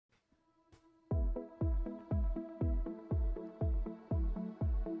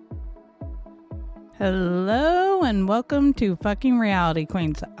Hello and welcome to Fucking Reality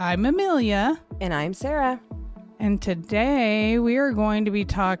Queens. I'm Amelia. And I'm Sarah. And today we are going to be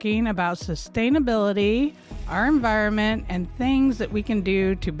talking about sustainability, our environment, and things that we can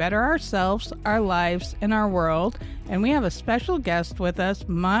do to better ourselves, our lives, and our world. And we have a special guest with us,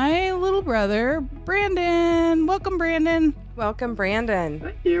 my little brother, Brandon. Welcome, Brandon. Welcome, Brandon.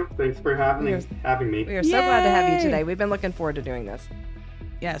 Thank you. Thanks for having me. We are so glad to have you today. We've been looking forward to doing this.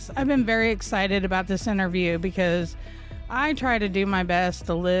 Yes, I've been very excited about this interview because I try to do my best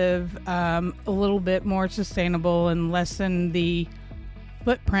to live a little bit more sustainable and lessen the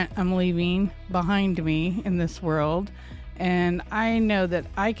footprint I'm leaving behind me in this world. And I know that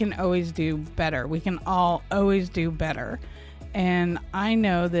I can always do better. We can all always do better. And I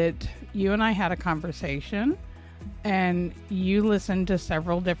know that you and I had a conversation and you listened to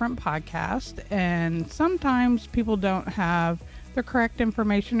several different podcasts, and sometimes people don't have the correct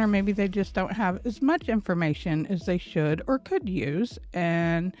information, or maybe they just don't have as much information as they should or could use.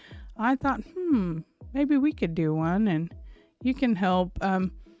 And I thought, maybe we could do one, and you can help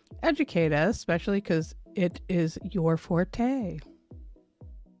educate us, especially because it is your forte.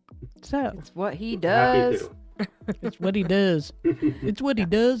 So it's what he does. It's what he does. It's what he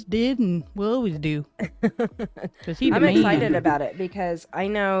does, did, and will always do. I'm excited about it because I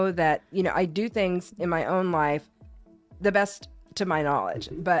know that, I do things in my own life the best to my knowledge,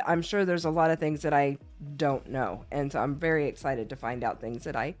 but I'm sure there's a lot of things that I don't know. And so I'm very excited to find out things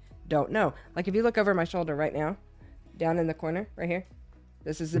that I don't know. Like if you look over my shoulder right now, down in the corner right here,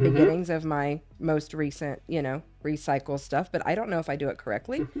 this is the beginnings of my most recent, recycle stuff, but I don't know if I do it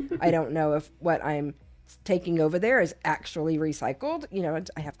correctly. I don't know if what I'm taking over there is actually recycled.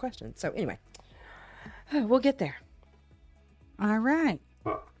 I have questions. So anyway, we'll get there. All right.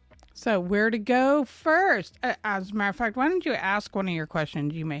 So where to go first? As a matter of fact, why don't you ask one of your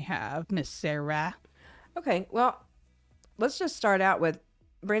questions you may have, Miss Sarah? Okay, well, let's just start out with,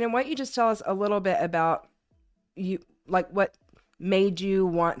 Brandon, why don't you just tell us a little bit about you, like what made you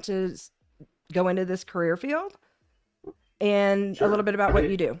want to go into this career field, and a little bit about what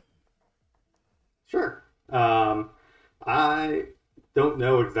you do. Sure. I don't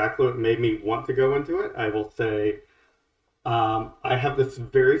know exactly what made me want to go into it. I will say I have this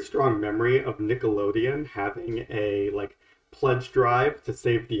very strong memory of Nickelodeon having a pledge drive to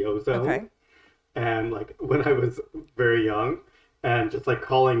save the ozone. Okay. And when I was very young, and just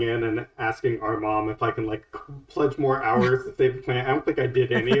calling in and asking our mom if I can pledge more hours to save the planet. I don't think I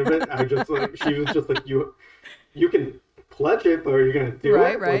did any of it. I just she was just you can pledge it, but are you going to do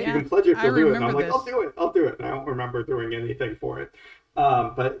it? Right. You can pledge it, you'll do it. And I'm this. I'll do it. And I don't remember doing anything for it.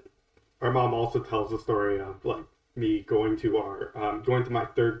 But our mom also tells the story of me going to my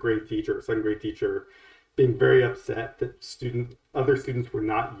second grade teacher, being very upset that other students were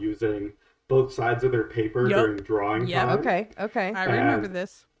not using both sides of their paper during drawing time. Okay. I remember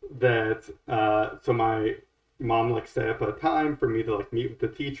this. So my mom set up a time for me to meet with the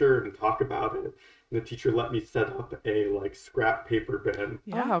teacher and talk about it. And the teacher let me set up a scrap paper bin.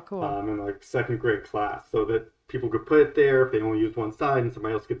 Yeah. Oh, how cool. In second grade class, so that people could put it there if they only use one side, and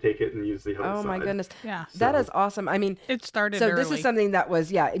somebody else could take it and use the other side. Oh my goodness. Yeah. That is awesome. I mean, it started so early. This is something that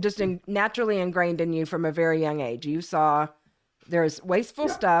was, just naturally ingrained in you from a very young age. You saw there's wasteful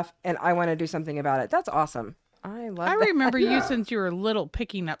stuff and I want to do something about it. That's awesome. I remember you since you were little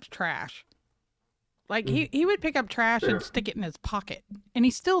picking up trash. He would pick up trash and stick it in his pocket, and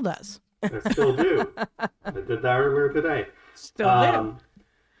he still does. I still do. I did that earlier today. Still do.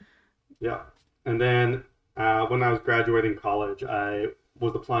 Yeah. And then when I was graduating college, I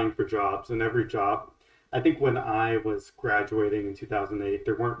was applying for jobs, and every job, I think when I was graduating in 2008,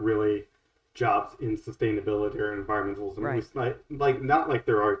 there weren't really jobs in sustainability or environmentalism. Right. It was not like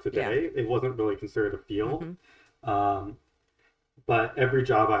there are today. Yeah. It wasn't really considered a field. But every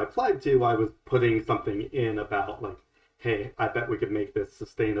job I applied to, I was putting something in about hey, I bet we could make this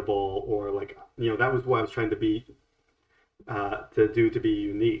sustainable, or that was what I was trying to be to be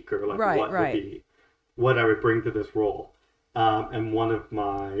unique, or would be what I would bring to this role. And one of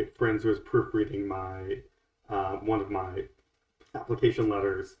my friends who was proofreading one of my application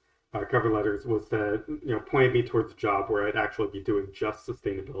letters, cover letters, was that pointed me towards a job where I'd actually be doing just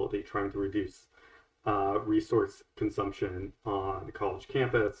sustainability, trying to reduce resource consumption on the college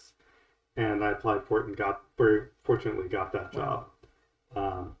campus. And I applied for it and very fortunately got that job.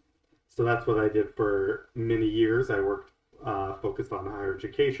 So that's what I did for many years. I worked focused on higher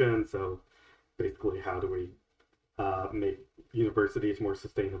education. So basically, how do we make universities more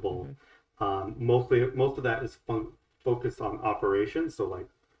sustainable? Most of that is focused on operations. So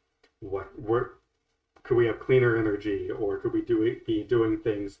what could we have cleaner energy, or could we be doing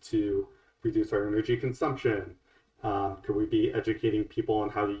things to reduce our energy consumption? Could we be educating people on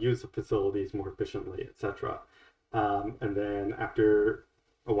how to use the facilities more efficiently, etc.? And then after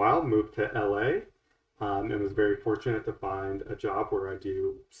a while, moved to LA, and was very fortunate to find a job where I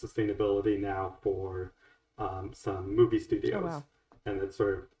do sustainability now for some movie studios. Oh, wow. And it's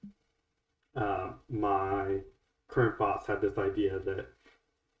sort of my current boss had this idea that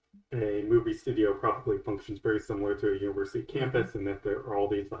a movie studio probably functions very similar to a university campus, and that there are all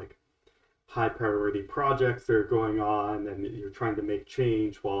these like high priority projects that are going on, and you're trying to make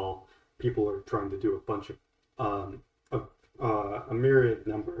change while people are trying to do a bunch of a myriad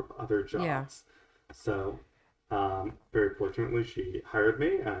number of other jobs. Yeah. So very fortunately, she hired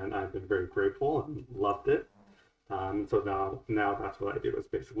me, and I've been very grateful and loved it. So now that's what I do, is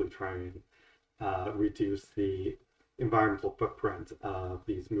basically try and reduce the environmental footprint of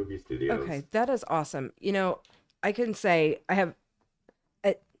these movie studios. Okay, that is awesome. You know, I can say I have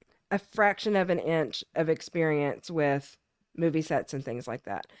a fraction of an inch of experience with movie sets and things like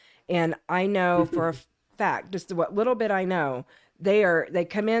that. And I know for a fact, just what little bit I know, they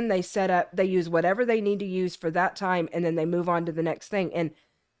come in, they set up, they use whatever they need to use for that time, and then they move on to the next thing. And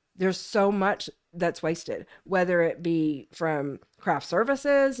there's so much that's wasted, whether it be from craft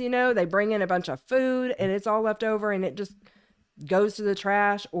services, you know, they bring in a bunch of food and it's all left over and it just goes to the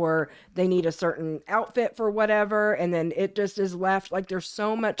trash, or they need a certain outfit for whatever, and then it just is left. Like, there's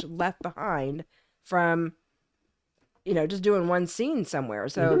so much left behind from, you know, just doing one scene somewhere.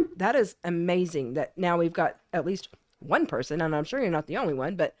 So that is amazing that now we've got at least one person, and I'm sure you're not the only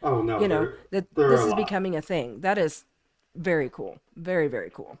one, but you know, that this is becoming a thing. That is very cool. Very, very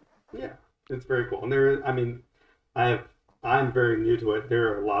cool. Yeah, it's very cool. And I'm very new to it.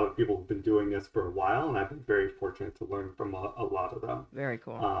 There are a lot of people who've been doing this for a while, and I've been very fortunate to learn from a lot of them. Very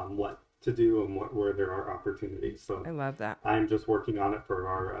cool. What to do and where there are opportunities. So I love that. I'm just working on it for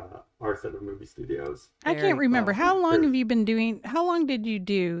our set of movie studios. I can't remember. How long have you been doing? How long did you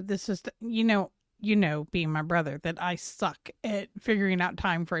do this? Is you know, being my brother, that I suck at figuring out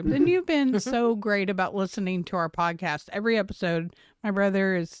time frames. And you've been so great about listening to our podcast. Every episode, my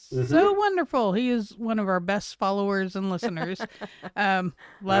brother is so wonderful. He is one of our best followers and listeners. Love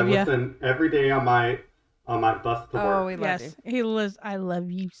you. Listen every day on my bus to work. Oh, we love you. He lives. I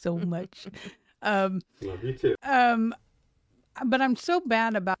love you so much. Love you too. But I'm so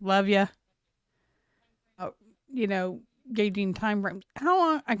bad about love you. You know, gauging time frames. How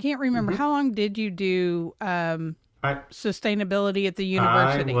long? I can't remember. How long did you do sustainability at the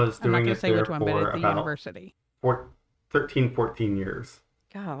university? I was doing I'm not going it to say which one, but for at the about university. 13, 14 years.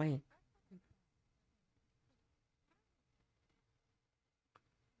 Golly.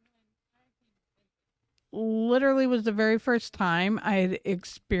 Literally was the very first time I had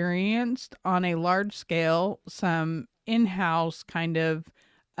experienced on a large scale some in-house kind of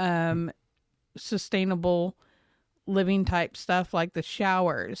sustainable living type stuff, like the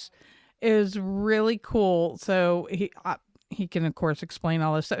showers. It was really cool. So he can of course explain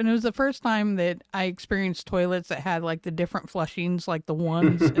all this stuff. And it was the first time that I experienced toilets that had like the different flushings, like the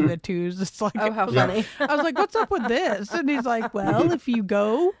ones and the twos. It's like, oh, how funny. I was like, what's up with this? And he's like, well, if you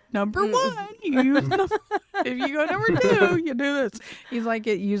go number one, you use if you go number two, you do this. He's like,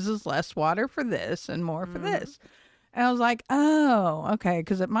 it uses less water for this and more for this. And I was like, oh, okay.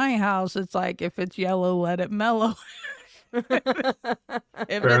 Because at my house, it's like, if it's yellow, let it mellow. If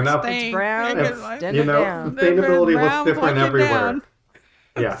Fair enough. It's brown. You know, sustainability looks different everywhere.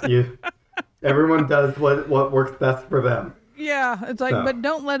 Yeah, everyone does what works best for them. Yeah, it's like, but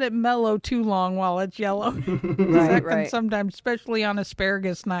don't let it mellow too long while it's yellow. Right. Can sometimes, especially on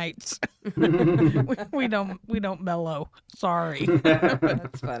asparagus nights, we don't mellow. Sorry.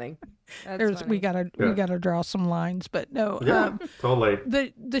 That's funny. Funny. We gotta draw some lines, but no. Yeah, totally.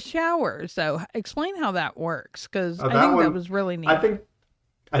 The showers, though, explain how that works, because I think that was really neat. I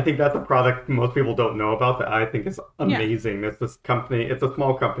think that's a product most people don't know about that I think is amazing. It's this company. It's a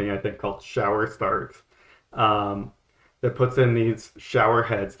small company, I think, called Shower Start, that puts in these shower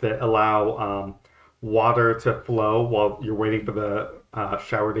heads that allow water to flow while you're waiting for the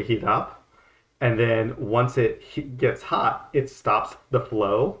shower to heat up. And then once it gets hot, it stops the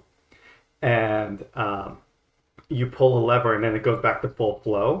flow. And you pull a lever and then it goes back to full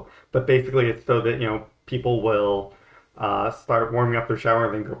flow. But basically it's so that, you know, people will start warming up their shower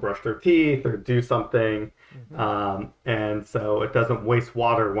and then go brush their teeth or do something. And so it doesn't waste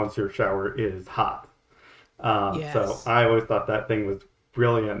water once your shower is hot. So I always thought that thing was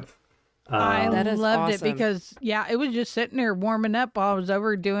brilliant. I loved awesome. it because, it was just sitting there warming up while I was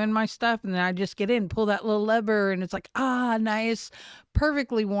over doing my stuff. And then I just get in, pull that little lever, and it's like, nice,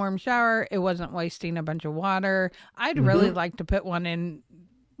 perfectly warm shower. It wasn't wasting a bunch of water. I'd really like to put one in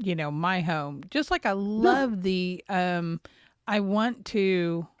my home. Just like I love the, I want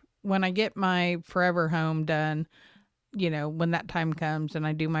to, when I get my forever home done, when that time comes and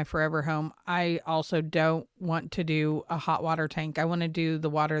I do my forever home, I also don't want to do a hot water tank. I want to do the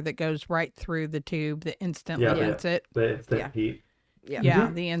water that goes right through the tube that instantly heats it. The instant heat. Yeah,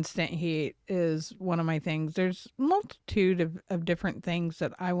 the instant heat is one of my things. There's multitude of different things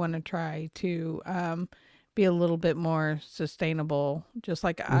that I want to try to be a little bit more sustainable. Just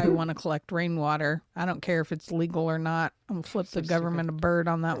like I want to collect rainwater. I don't care if it's legal or not. I'm going to flip the government a bird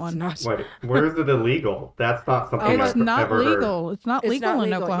on that one. Wait, where is it illegal? That's not something It's not legal. It's not legal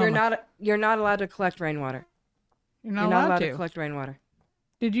in Oklahoma. You're not allowed to collect rainwater. You're not allowed to collect rainwater.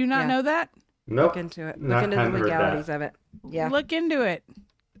 Did you not know that? Nope. Look into it. Look into the legalities of it. Yeah. Look into it.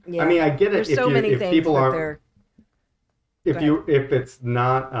 Yeah. I mean, I get it. There's so many things people that are, if it's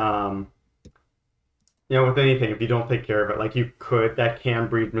not, with anything, if you don't take care of it, that can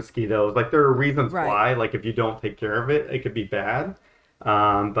breed mosquitoes. Like, there are reasons why, like, if you don't take care of it, it could be bad.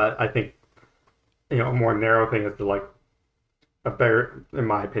 But I think, a more narrow thing is to, in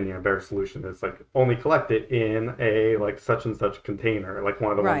my opinion, a better solution is, only collect it in a, such and such container, like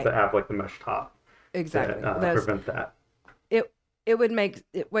one of the ones that have, the mesh top. Exactly. That, prevent that. It would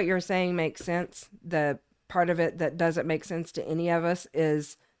what you're saying makes sense. The part of it that doesn't make sense to any of us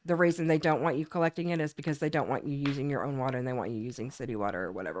is the reason they don't want you collecting it is because they don't want you using your own water and they want you using city water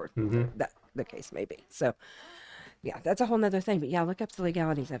or whatever that the case may be. So, yeah, that's a whole nother thing. But yeah, look up the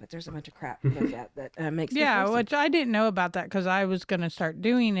legalities of it. There's a bunch of crap to look at that makes which I didn't know about that because I was going to start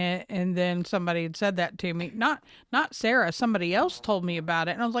doing it, and then somebody had said that to me. Not Sarah. Somebody else told me about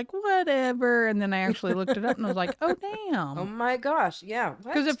it, and I was like, whatever. And then I actually looked it up, and I was like, oh damn. Oh my gosh, yeah.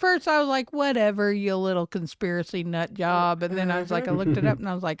 Because at first I was like, whatever, you little conspiracy nut job, and then I was like, I looked it up, and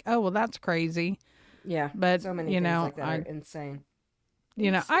I was like, oh well, that's crazy. Yeah, but so many things like that are insane.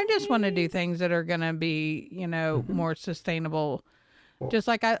 I just want to do things that are going to be, more sustainable. Just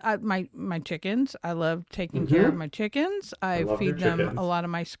like my chickens. I love taking care of my chickens. I feed them a lot of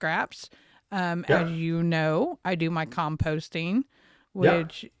my scraps. As you know, I do my composting,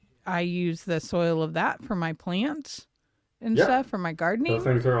 which I use the soil of that for my plants and stuff, for my gardening. Those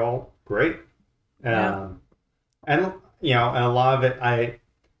things are all great. And a lot of it,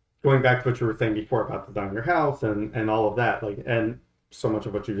 going back to what you were saying before about designing your house and all of that, and so much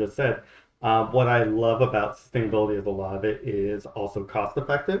of what you just said. What I love about sustainability is a lot of it is also cost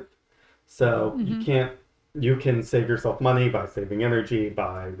effective. So you can save yourself money by saving energy,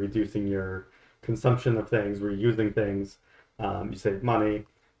 by reducing your consumption of things, reusing things. You save money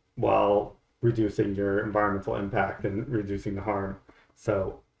while reducing your environmental impact and reducing the harm.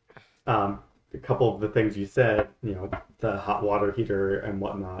 So a couple of the things you said, the hot water heater and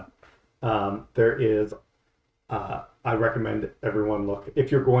whatnot, there is I recommend everyone look,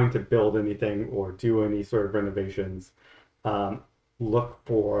 if you're going to build anything or do any sort of renovations, look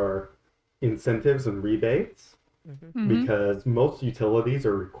for incentives and rebates because most utilities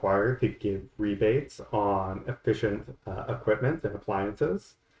are required to give rebates on efficient equipment and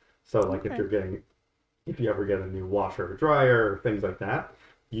appliances. So if you ever get a new washer or dryer or things like that,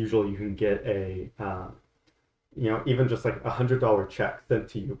 usually you can get a even just $100 check sent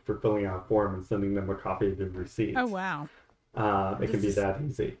to you for filling out a form and sending them a copy of the receipt. Oh, wow. It can be that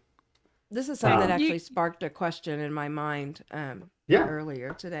easy. This is something that actually sparked a question in my mind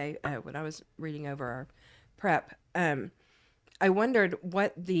earlier today when I was reading over our prep. I wondered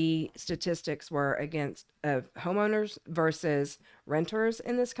what the statistics were against homeowners versus renters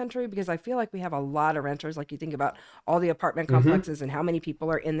in this country, because I feel like we have a lot of renters. Like, you think about all the apartment complexes and how many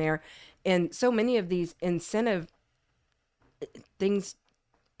people are in there. And so many of these incentives,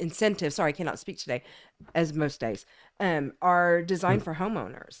 sorry, I cannot speak today, as most days, are designed for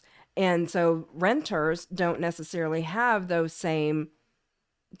homeowners. And so renters don't necessarily have those same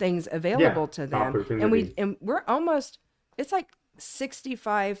things available to them. And we're almost, it's like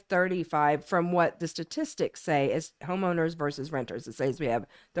 65-35 from what the statistics say is homeowners versus renters. It says we have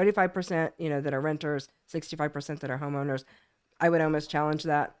 35%, that are renters, 65% that are homeowners. I would almost challenge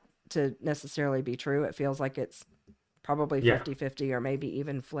that to necessarily be true. It feels like it's probably 50-50 or maybe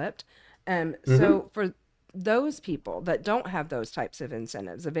even flipped. So for those people that don't have those types of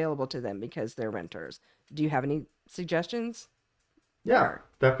incentives available to them because they're renters, do you have any suggestions? Yeah,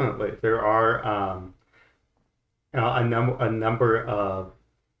 definitely. There are a number of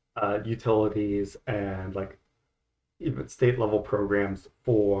utilities and even state level programs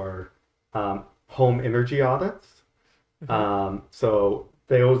for home energy audits. So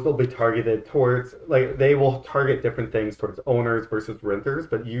they'll be targeted towards, they will target different things towards owners versus renters,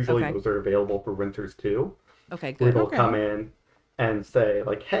 but usually those are available for renters too. Okay, good. Where they'll come in and say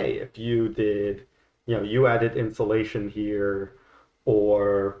like, hey, if you did, you added insulation here,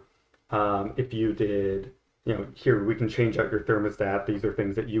 or if you did, here we can change out your thermostat. These are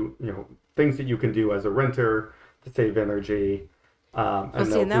things that things that you can do as a renter to save energy.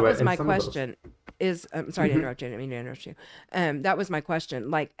 And that was my question. I'm sorry to interrupt you. I didn't mean to interrupt you. That was my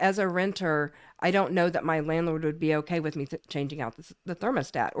question. Like, as a renter, I don't know that my landlord would be okay with me changing out the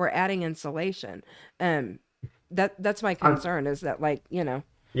thermostat or adding insulation. That's my concern. Is that, like,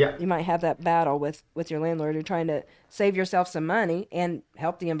 Yeah. you might have that battle with your landlord. You're trying to save yourself some money and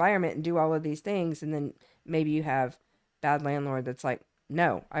help the environment and do all of these things, and then maybe you have bad landlord that's like,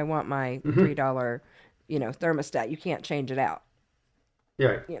 no, I want my $3, thermostat. You can't change it out.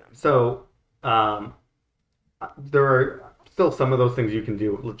 Yeah. So there are still some of those things you can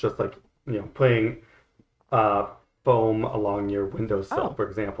do, just like putting foam along your windowsill, for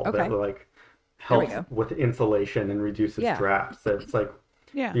example, okay. that like helps with insulation and reduces drafts. So it's like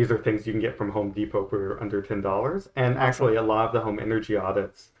these are things you can get from Home Depot for under $10. And actually, a lot of the home energy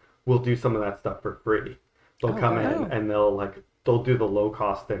audits will do some of that stuff for free. They'll come in and they'll do the low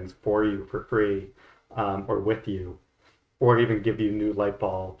cost things for you for free, or with you, or even give you new light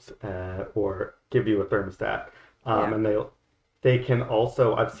bulbs, or give you a thermostat. And they can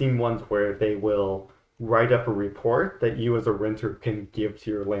also, I've seen ones where they will write up a report that you as a renter can give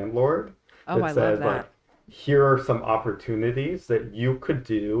to your landlord. I love that. Like, here are some opportunities that you could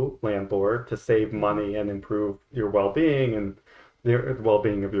do, landlord, to save money and improve your well-being and the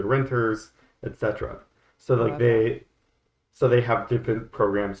well-being of your renters, etc. So like they have different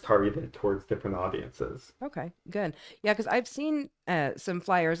programs targeted towards different audiences. Okay, good. Yeah, because I've seen some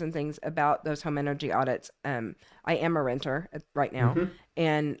flyers and things about those home energy audits. I am a renter right now,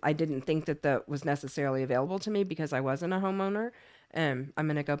 and I didn't think that was necessarily available to me because I wasn't a homeowner. I'm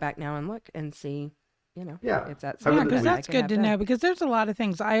going to go back now and look and see, if that's something because that's good to know, because there's a lot of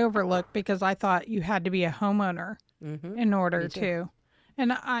things I overlooked because I thought you had to be a homeowner in order to.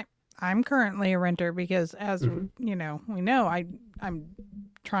 And I'm currently a renter because, as we know, I'm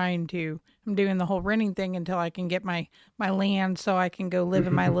doing the whole renting thing until I can get my land so I can go live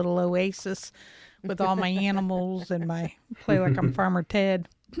in my little oasis with all my animals and play like I'm Farmer Ted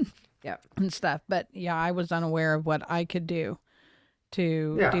and stuff. But I was unaware of what I could do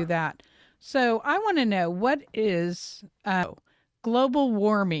to do that. So I want to know, what is global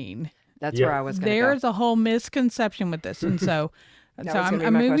warming? That's where I was going to go. There's a whole misconception with this. And so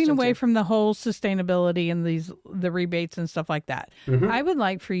I'm moving away from the whole sustainability and the rebates and stuff like that. I would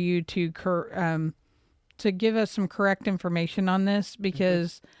like for you to give us some correct information on this,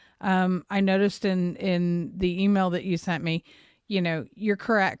 because I noticed in the email that you sent me, you're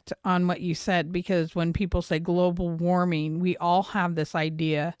correct on what you said, because when people say global warming, we all have this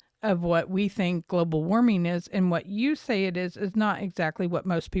idea of what we think global warming is, and what you say it is not exactly what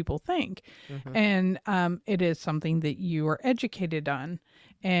most people think. And it is something that you are educated on.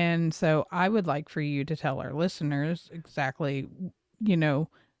 And so I would like for you to tell our listeners exactly,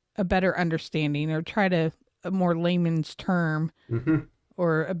 a better understanding, or try to a more layman's term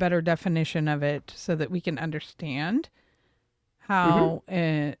or a better definition of it, so that we can understand how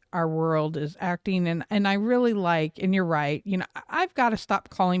our world is acting. And I really like, and you're right, I've got to stop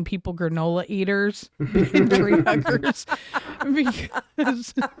calling people granola eaters and tree huggers,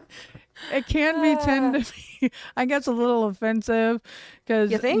 because it can tend to be, I guess, a little offensive,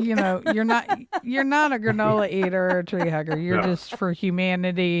 because you're not a granola eater or a tree hugger. You're just for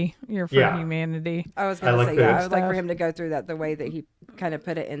humanity. You're for humanity. I was going to say, I would like for him to go through that the way that he kind of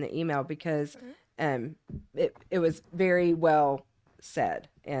put it in the email, because it was very well said,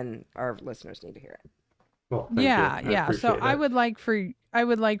 and our listeners need to hear it. Well, So I would like for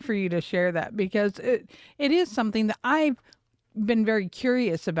you to share that, because it is something that I've been very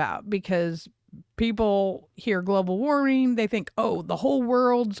curious about, because people hear global warming, they think, oh, the whole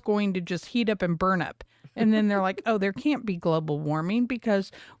world's going to just heat up and burn up. And then they're like, oh, there can't be global warming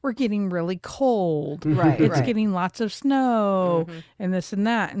because we're getting really cold. It's getting lots of snow and this and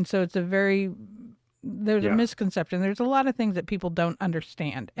that. And so it's there's a misconception. There's a lot of things that people don't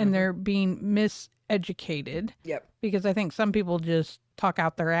understand, and they're being miseducated. Because I think some people just talk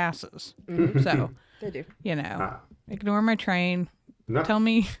out their asses. So, they do. Ignore my train. No.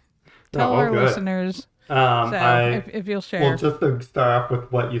 Tell our listeners. If you'll share. Well, just to start off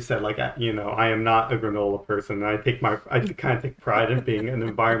with what you said, like, I am not a granola person. I kind of take pride in being an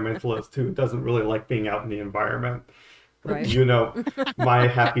environmentalist who doesn't really like being out in the environment. Right. You know, my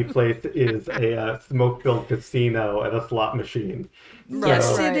happy place is a smoke-filled casino and a slot machine.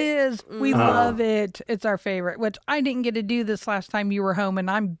 Yes, Right. it is. We love it. It's our favorite, which I didn't get to do this last time you were home,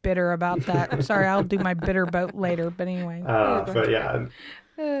 and I'm bitter about that. Sorry, I'll do my bitter boat later. But anyway. But yeah,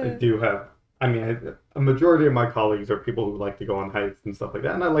 I do have. I mean, a majority of my colleagues are people who like to go on hikes and stuff like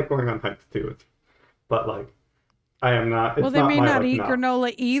that, and I like going on hikes too. But like, I am not. It's Well, they may my, not like, eat no.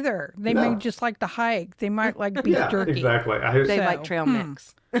 granola either. They may just like to hike. They might like beef Yeah, jerky. exactly. They So, like trail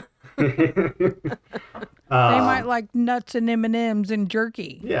mix. They might like nuts and M&Ms and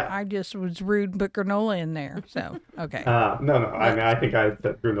jerky. Yeah. I just was rude, but granola in there. So, okay. No. I mean, I think I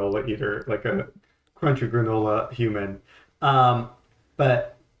said granola eater, like a crunchy granola human.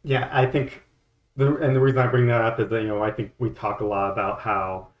 But yeah, I think the reason I bring that up is that, I think we talk a lot about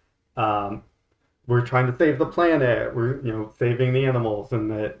how we're trying to save the planet, we're, saving the animals,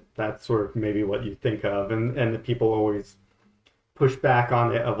 and that's sort of maybe what you think of, and the people always push back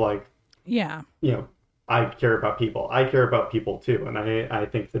on it of like, Yeah. I care about people. I care about people too. And I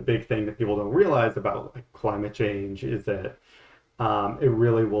think the big thing that people don't realize about like climate change is that it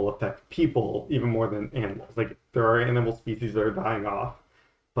really will affect people even more than animals. Like there are animal species that are dying off,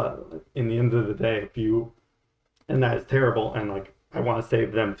 but in the end of the day, and that is terrible. And like, I want to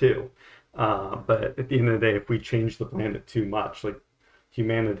save them too. But at the end of the day, if we change the planet too much, like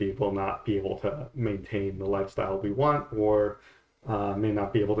humanity will not be able to maintain the lifestyle we want, or may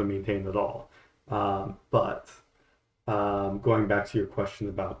not be able to maintain at all. But going back to your question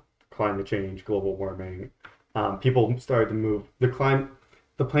about climate change, global warming, people started to move. The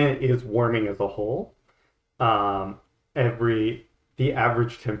planet is warming as a whole. The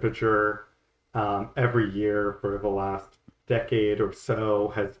average temperature every year for the last decade or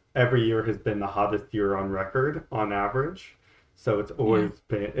so every year has been the hottest year on record on average. So it's always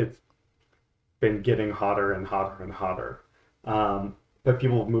been getting hotter and hotter and hotter. But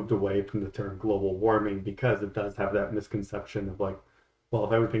people have moved away from the term global warming because it does have that misconception of like, well,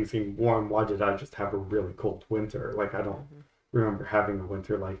 if everything's getting warm, why did I just have a really cold winter? Like, I don't remember having a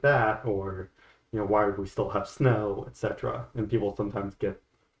winter like that, or, why would we still have snow, etc. And people sometimes get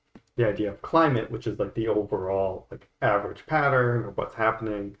the idea of climate, which is like the overall like average pattern of what's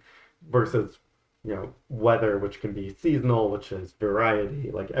happening, versus, weather, which can be seasonal, which is variety.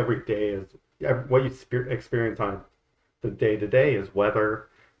 Like every day is what you experience on the day-to-day is weather.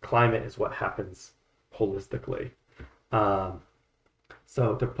 Climate is what happens holistically.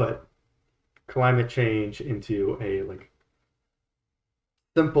 So to put climate change into a like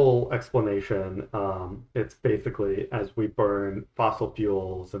simple explanation, it's basically as we burn fossil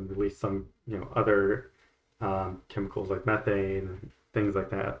fuels and release some other chemicals like methane and things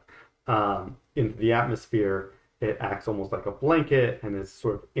like that into the atmosphere, it acts almost like a blanket and is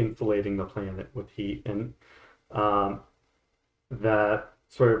sort of insulating the planet with heat. And that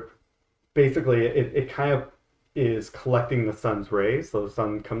sort of basically it kind of is collecting the sun's rays. So the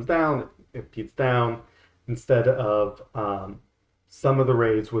sun comes down, it beats down. Instead of some of the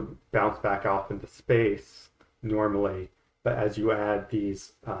rays would bounce back off into space normally, but as you add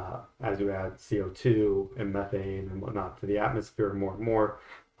CO2 and methane and whatnot to the atmosphere more and more,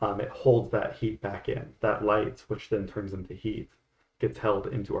 it holds that heat back in. That light, which then turns into heat, gets held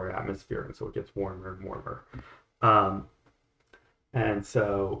into our atmosphere, and so it gets warmer and warmer. And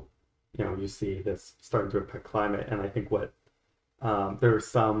so, you see this starting to affect climate. And I think what there are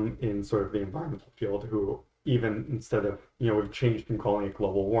some in sort of the environmental field who even instead of, we've changed from calling it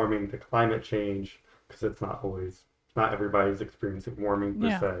global warming to climate change, because it's not everybody's experiencing warming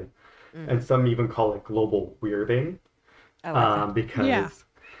per se. And some even call it global weirding, because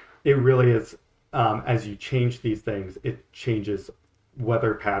it really is, as you change these things, it changes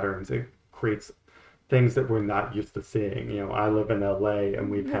weather patterns. It creates things that we're not used to seeing. I live in LA and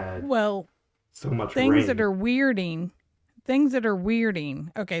we've had so much things rain. that are weirding.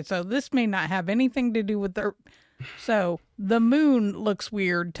 Okay, so this may not have anything to do with so the moon looks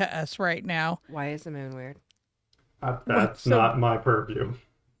weird to us right now. Why is the moon weird? That's not my purview.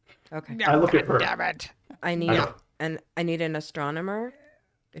 Okay. I look at her. Damn it. I need an astronomer,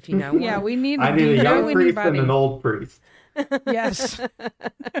 if you know one. Yeah, we need. I need a young priest and an old priest. Yes.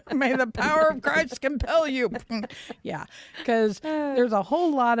 May the power of Christ compel you. Yeah, because there's a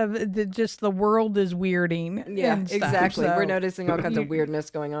whole lot of just the world is weirding. Yeah, and stuff, exactly. so We're noticing all kinds of weirdness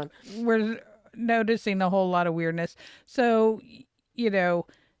going on. We're noticing a whole lot of weirdness. So,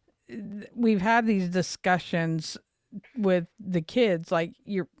 we've had these discussions with the kids, like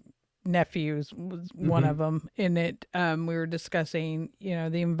your nephews was one of them in it. We were discussing,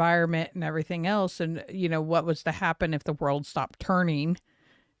 the environment and everything else, and what was to happen if the world stopped turning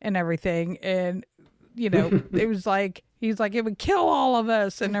and everything. And it was like, He's like, it would kill all of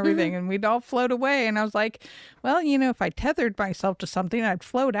us and everything, and we'd all float away. And I was like, well, you know, if I tethered myself to something, I'd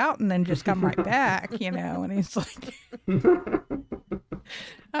float out and then just come right back, you know. And he's like,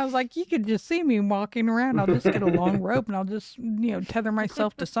 I was like, you could just see me walking around. I'll just get a long rope and I'll just, you know, tether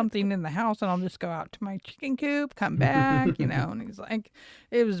myself to something in the house, and I'll just go out to my chicken coop, come back, you know. And he's like,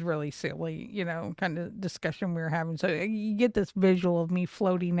 it was really silly, you know, kind of discussion we were having. So you get this visual of me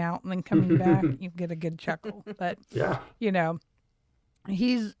floating out and then coming back. You get a good chuckle. But, yeah, you know,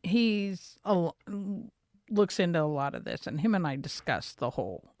 looks into a lot of this, and him and I discussed the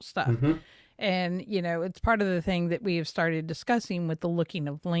whole stuff. Mm-hmm. And, you know, it's part of the thing that we have started discussing with the looking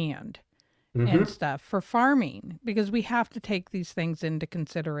of land Mm-hmm. and stuff for farming, because we have to take these things into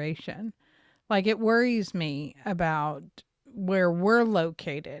consideration. Like, it worries me about where we're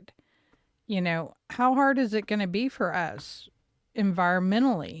located. You know, how hard is it going to be for us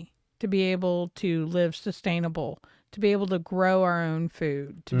environmentally to be able to live sustainable, to be able to grow our own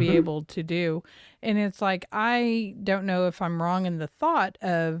food, to be able to do. And it's like, I don't know if I'm wrong in the thought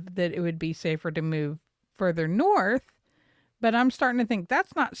of that it would be safer to move further north, but I'm starting to think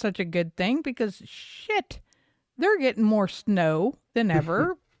that's not such a good thing, because shit, they're getting more snow than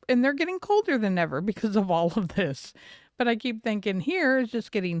ever and they're getting colder than ever because of all of this. But I keep thinking here is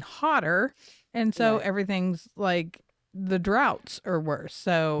just getting hotter. And so everything's like, the droughts are worse.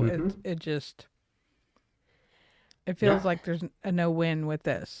 So it just... It feels like there's a no-win with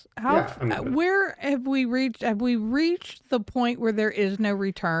this. Where have we reached? Have we reached the point where there is no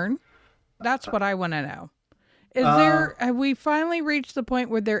return? That's what I want to know. Have we finally reached the point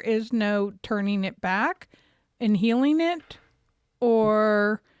where there is no turning it back and healing it?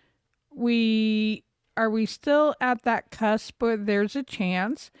 Or are we still at that cusp where there's a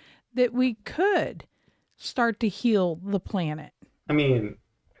chance that we could start to heal the planet? I mean...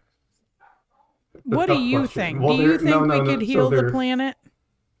 What do you think? Do you think we could heal the planet?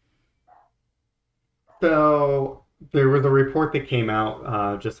 So there was a report that came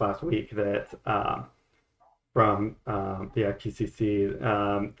out just last week that from the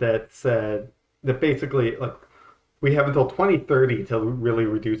IPCC that said that basically, like, we have until 2030 to really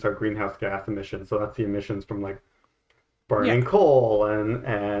reduce our greenhouse gas emissions. So that's the emissions from like burning coal and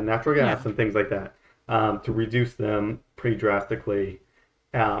natural gas and things like that, to reduce them pretty drastically,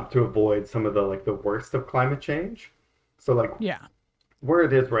 to avoid some of the worst of climate change. So like where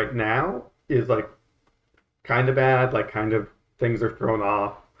it is right now is like kind of bad, like kind of things are thrown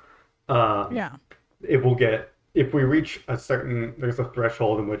off. It will get, if we reach a certain, there's a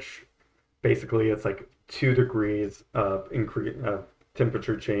threshold in which basically it's like 2 degrees of increase of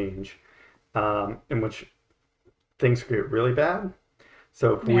temperature change, in which things could get really bad.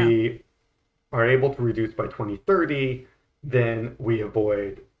 So if we are able to reduce by 2030, then we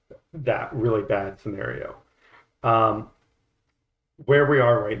avoid that really bad scenario. Where we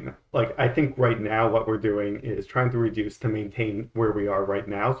are right now, like, I think right now what we're doing is trying to reduce to maintain where we are right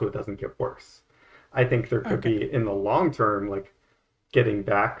now so it doesn't get worse. I think there could be in the long term, like, getting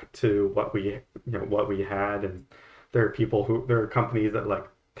back to what we had, and there are companies that like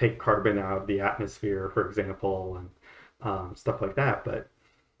take carbon out of the atmosphere, for example, and stuff like that. But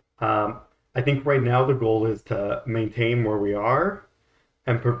I think right now the goal is to maintain where we are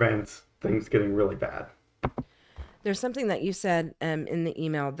and prevent things getting really bad. There's something that you said in the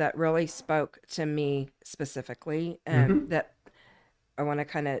email that really spoke to me specifically, that I want to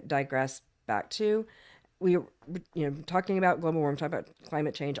kind of digress back to. We, talking about global warming, talking about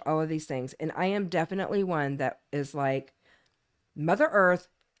climate change, all of these things. And I am definitely one that is like, Mother Earth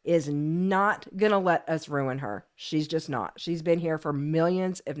is not going to let us ruin her. She's just not. She's been here for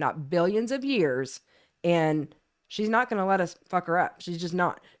millions, if not billions of years. And she's not going to let us fuck her up. She's just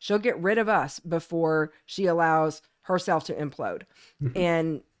not. She'll get rid of us before she allows herself to implode.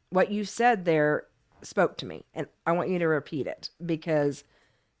 And what you said there spoke to me. And I want you to repeat it, because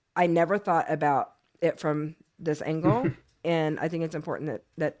I never thought about it from this angle. And I think it's important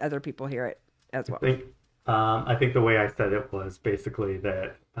that other people hear it as well. I think the way I said it was basically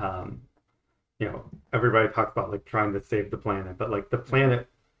that, everybody talks about like trying to save the planet, but like the planet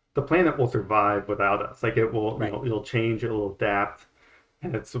will survive without us. Like it will, it'll change, it will adapt.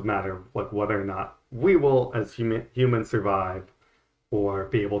 And it's a matter of like whether or not we will as humans survive or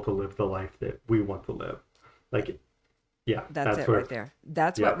be able to live the life that we want to live. Like, that's it right there.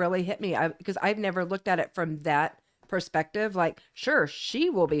 That's what really hit me. Because I've never looked at it from that perspective. Like, sure, she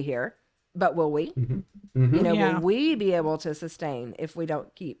will be here, but will we? Will we be able to sustain if we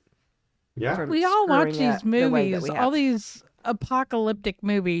don't keep? Yeah, we all watch these movies, all these apocalyptic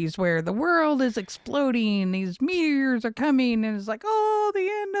movies where the world is exploding, these meteors are coming, and it's like, oh, the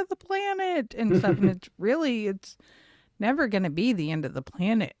end of the planet and stuff. And it's never going to be the end of the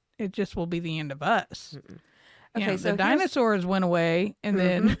planet. It just will be the end of us. Okay, so the dinosaurs went away, and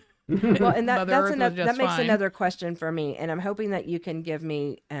then well, and that makes fine. another question for me, and I'm hoping that you can give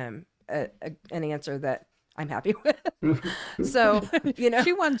me an answer that I'm happy with. So,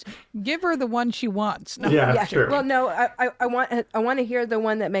 she wants, give her the one she wants. No, yeah, sure. Well, no, I want to hear the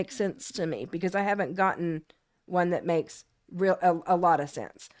one that makes sense to me, because I haven't gotten one that makes a lot of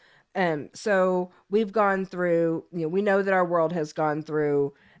sense. So we've gone through, we know that our world has gone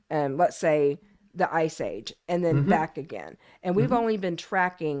through, let's say, the Ice Age, and then back again. And we've only been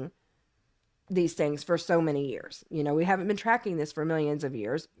tracking these things for so many years. We haven't been tracking this for millions of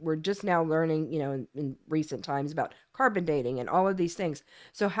years. We're just now learning, in recent times about carbon dating and all of these things.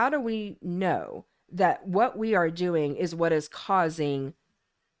 So how do we know that what we are doing is what is causing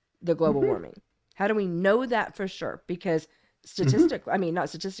the global warming? How do we know that for sure? Because statistically, I mean, not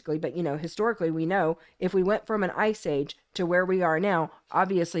statistically, but, historically, we know if we went from an ice age to where we are now,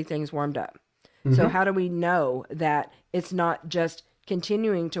 obviously things warmed up. So how do we know that it's not just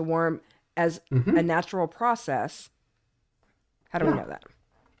continuing to warm as a natural process? How do we know that?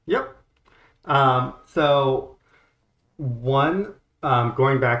 Yep. So one,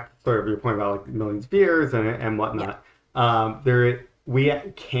 going back to sort of your point about like millions of years and whatnot, we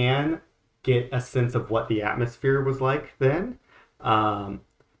can get a sense of what the atmosphere was like then.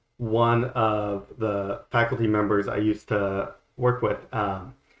 One of the faculty members I used to work with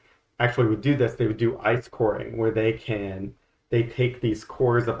actually would do this. They would do ice coring, where they take these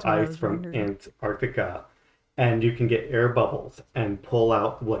cores of ice from Antarctica, and you can get air bubbles and pull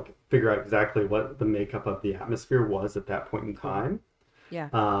out, figure out exactly what the makeup of the atmosphere was at that point in time. Yeah.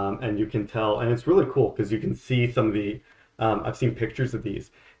 And you can tell, and it's really cool because you can see some of the, I've seen pictures of these,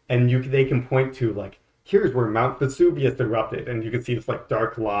 and they can point to here's where Mount Vesuvius erupted, and you can see this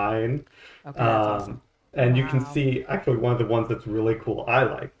dark line. Okay, that's awesome. And you can see, actually, one of the ones that's really cool I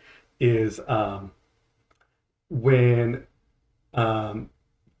like is when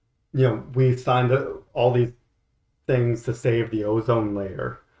we signed all these things to save the ozone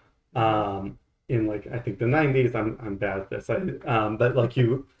layer in I think the 90s. I'm bad at this, but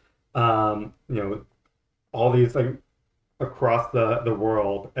all these across the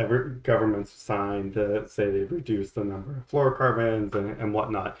world, every government's signed to say they've reduced the number of fluorocarbons and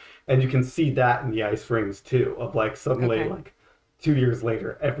whatnot, and you can see that in the ice rings too, of suddenly 2 years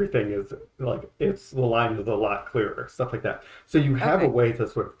later, everything is the line is a lot clearer, stuff like that. So you have a way to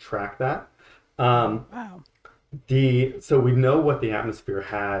sort of track that. Wow. So we know what the atmosphere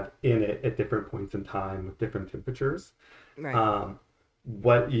had in it at different points in time with different temperatures. Right.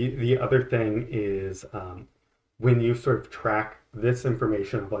 The other thing is when you sort of track this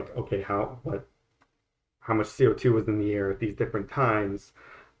information of how much CO2 was in the air at these different times,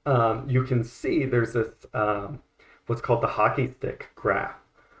 you can see there's this what's called the hockey stick graph,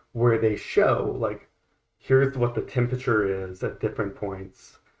 where they show here's what the temperature is at different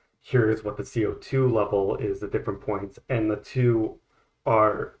points, here's what the CO2 level is at different points, and the two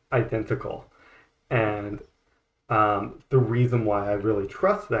are identical. And the reason why I really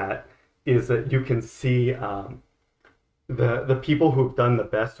trust that is that you can see the people who've done the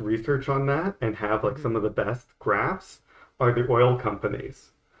best research on that and have some of the best graphs are the oil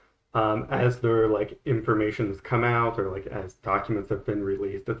companies. As their information has come out, or as documents have been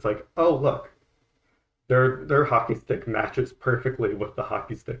released, it's oh look, their hockey stick matches perfectly with the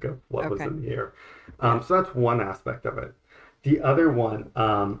hockey stick of what was in the air. So that's one aspect of it. The other one,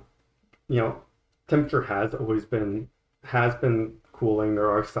 temperature has been cooling. There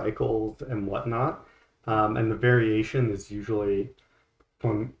are cycles and whatnot, and the variation is usually,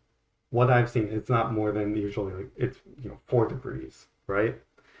 from what I've seen, it's not more than usually 4 degrees, right?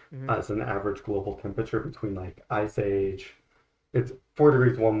 As an average global temperature between Ice Age. It's 4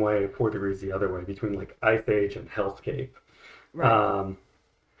 degrees one way, 4 degrees the other way between Ice Age and Hellscape. Right.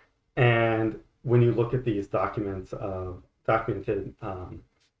 And when you look at these documents of documented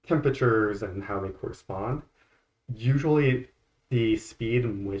temperatures and how they correspond, usually the speed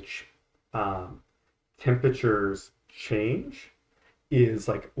in which temperatures change is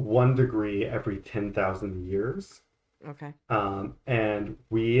 1 degree every 10,000 years. Okay. And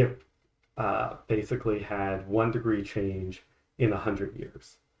we have basically had 1 degree change in 100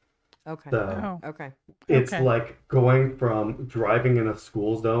 years. Okay. So okay. It's going from driving in a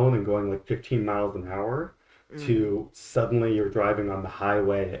school zone and going 15 miles an hour to suddenly you're driving on the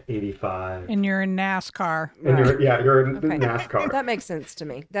highway at 85. And you're in NASCAR. And you're in NASCAR. That makes sense to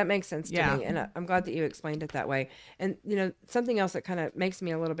me. That makes sense to me. And I'm glad that you explained it that way. And, something else that kind of makes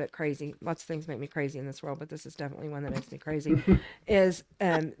me a little bit crazy, lots of things make me crazy in this world, but this is definitely one that makes me crazy, is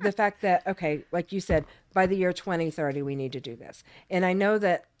the fact that, okay, like you said, by the year 2030, we need to do this. And I know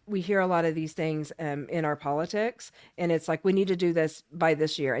that we hear a lot of these things in our politics, and it's like, we need to do this by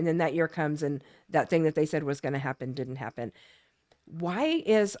this year. And then that year comes and that thing that they said was going to happen didn't happen. Why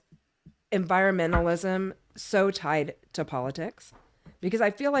is environmentalism so tied to politics? Because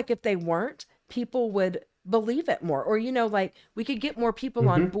I feel like if they weren't, people would believe it more, or, like we could get more people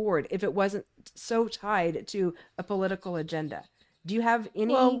on board if it wasn't so tied to a political agenda. Do you have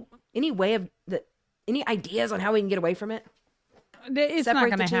any way of any ideas on how we can get away from it? It's not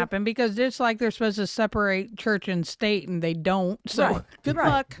going to happen, because just like they're supposed to separate church and state, and they don't. So good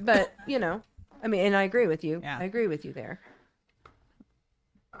luck. But, and I agree with you. Yeah. I agree with you there.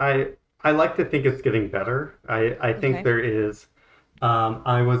 I like to think it's getting better. I think there is.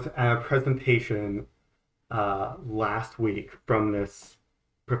 I was at a presentation last week from this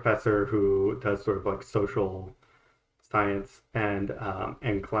professor who does sort of like social science and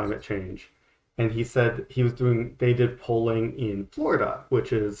climate change. And he said they did polling in Florida,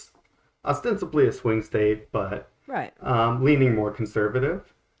 which is ostensibly a swing state, but leaning more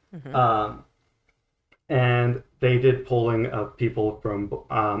conservative. And they did polling of people from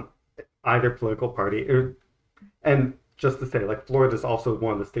either political party. And just to say, like, Florida is also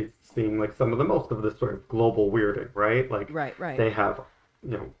one of the states seeing like some of the most of this sort of global weirding, right? Like, they have,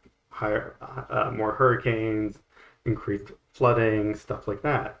 higher, more hurricanes, increased flooding, stuff like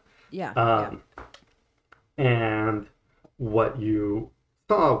that. And what you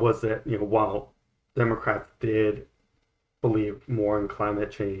saw was that, while Democrats did believe more in climate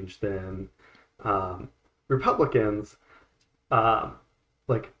change than Republicans,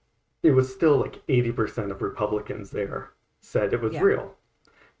 like, it was still like 80% of Republicans there said it was real.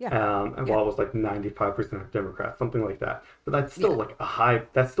 And while it was like 95% of Democrats, something like that. But that's still like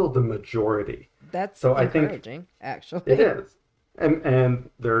that's still the majority. That's so encouraging, actually. It is. And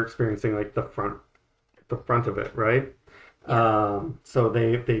they're experiencing like the front of it, right? So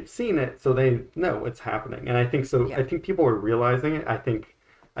they've seen it, so they know it's happening. And I think so. I think people are realizing it. I think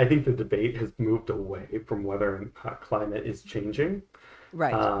the debate has moved away from whether climate is changing.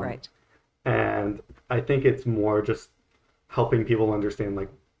 Right. And I think it's more just helping people understand like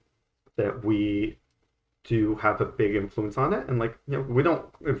that we do have a big influence on it, and like, we don't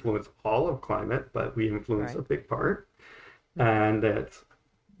influence all of climate, but we influence a big part. And that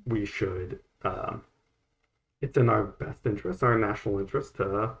we should, it's in our best interest, our national interest,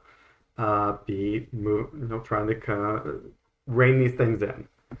 to be trying to kind of rein these things in.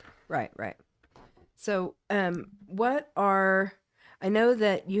 Right. So I know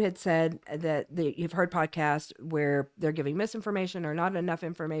that you had said that you've heard podcasts where they're giving misinformation or not enough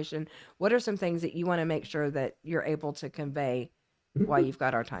information. What are some things that you want to make sure that you're able to convey while you've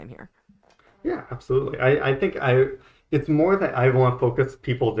got our time here? Yeah, absolutely. I think it's more that I want to focus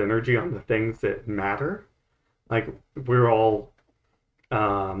people's energy on the things that matter. Like, we're all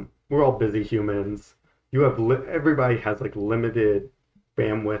busy humans. Everybody has like limited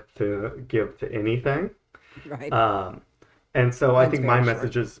bandwidth to give to anything. Right. And so I think my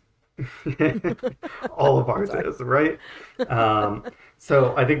message is all of ours is, right?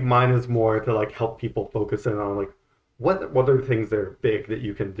 So I think mine is more to like help people focus in on like what are the things that are big that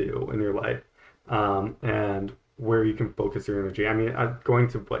you can do in your life, and where you can focus your energy. I mean, going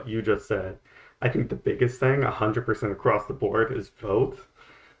to what you just said, I think the biggest thing 100% across the board is vote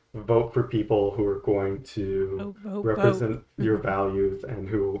for people who are going to represent your values, and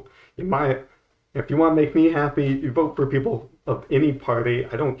who if you want to make me happy, you vote for people of any party.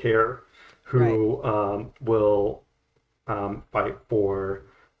 I don't care who will fight for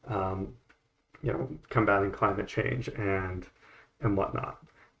combating climate change and whatnot.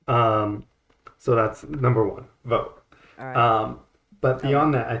 So that's number one, vote. All right. But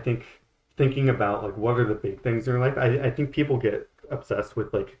beyond that, I think thinking about like what are the big things in your life. I think people get obsessed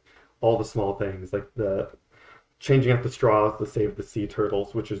with like all the small things, like the changing out the straws to save the sea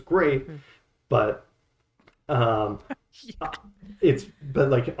turtles, which is great. But but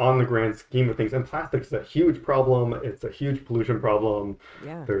like on the grand scheme of things, and plastic's a huge problem. It's a huge pollution problem.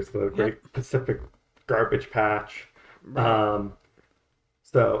 Yeah. There's the Great Pacific Garbage Patch. Right.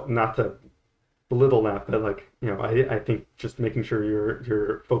 So not to belittle that, but like, I think just making sure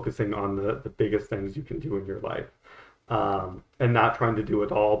you're focusing on the biggest things you can do in your life, and not trying to do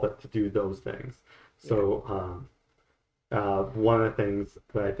it all, but to do those things. So one of the things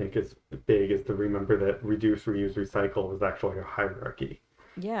that I think is big is to remember that reduce, reuse, recycle is actually a hierarchy.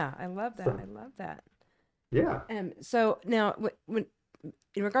 Yeah, I love that. So, I love that. yeah. So now, when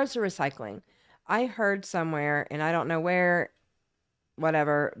in regards to recycling, I heard somewhere, and I don't know where,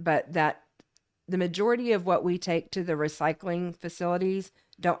 whatever, but that the majority of what we take to the recycling facilities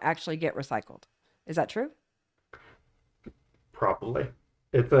don't actually get recycled. Is that true? Probably.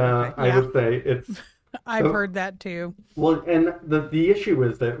 It's Okay. I Yeah, would say it's I've so heard that too. well, and the issue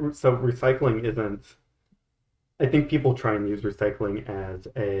is that so recycling isn't. I think people try and use recycling as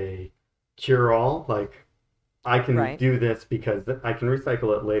a cure-all, like I can Right. do this because I can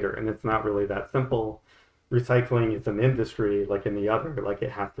recycle it later, and it's not really that simple. Recycling is an industry like any other, like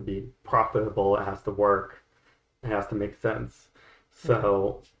it has to be profitable, it has to work, it has to make sense. Okay.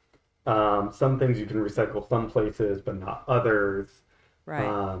 So some things you can recycle some places, but not others.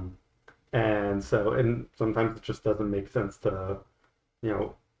 Right. Um, and sometimes it just doesn't make sense to,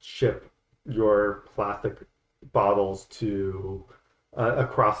 ship your plastic bottles to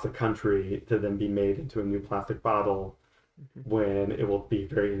across the country to then be made into a new plastic bottle Mhm. when it will be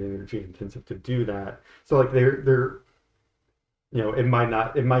very energy intensive to do that. So like they're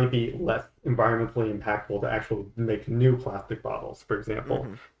it might be less environmentally impactful to actually make new plastic bottles, for example,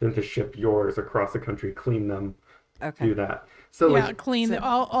 Mhm. than to ship yours across the country, clean them, Okay. do that. So Yeah, like clean So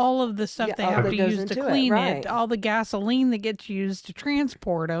all of the stuff yeah, they all have that to goes use to into it. clean it, Right. all the gasoline that gets used to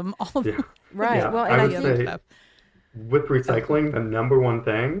transport them, all yeah, Right. yeah, Well, I and I would the other think say stuff. with oh, recycling, the number one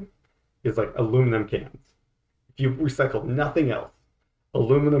thing is like aluminum cans. If you recycle nothing else,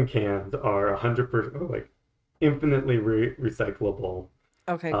 aluminum cans are 100% like infinitely recyclable.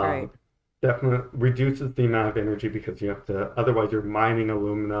 okay, great. Um, Definitely reduces the amount of energy because you have to, otherwise you're mining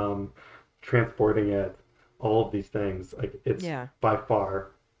aluminum, transporting it, all of these things. Like it's Yeah. by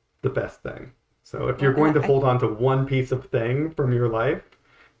far the best thing. So if Well, you're and going to I hold on to one piece of thing from your life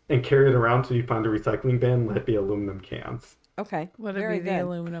and carry it around till you find a recycling bin, let it be aluminum cans. okay, Let it be very the good.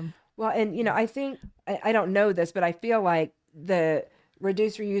 aluminum. Well, and I think I don't know this, but I feel like the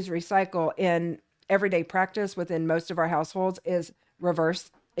reduce, reuse, recycle in everyday practice within most of our households is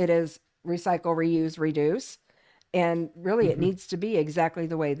reverse. It is recycle, reuse, reduce. And really, it Hmm. needs to be exactly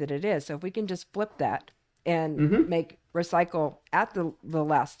the way that it is. So if we can just flip that and Hmm. make recycle at the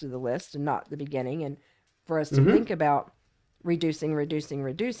last of the list and not the beginning, and for us to think Hmm. about reducing, reducing,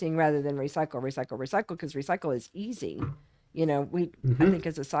 reducing rather than recycle, recycle, recycle, because recycle is easy. I Hmm. think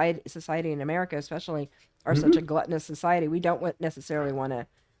as a society in America, especially, are such a Hmm. gluttonous society. We don't necessarily want to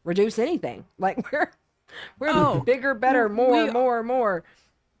reduce anything. Like we're Oh, bigger, better, no, more, more, more.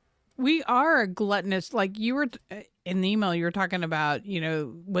 we are a gluttonous. Like you were in the email, you were talking about,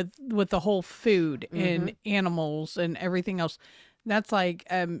 with the whole food Mm-hmm. and animals and everything else. That's like,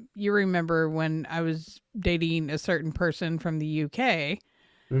 you remember when I was dating a certain person from the UK,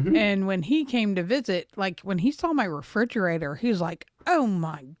 Hmm. and when he came to visit, like when he saw my refrigerator, he was like, "Oh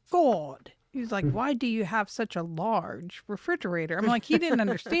my God." He's like, "Why do you have such a large refrigerator?" I'm like, he didn't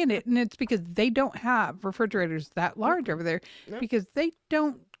understand it. And it's because they don't have refrigerators that large over there No. because they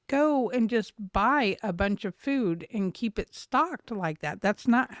don't go and just buy a bunch of food and keep it stocked like that. That's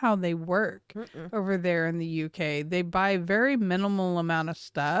not how they work Mm-mm. over there in the UK. They buy very minimal amount of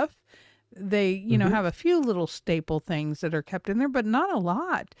stuff. They, Hmm. have a few little staple things that are kept in there, but not a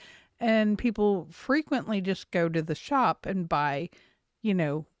lot. And people frequently just go to the shop and buy, you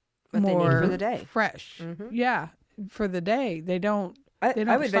know, What they need for Hmm. the more day. fresh. Mm-hmm. Yeah, for the day. They don't they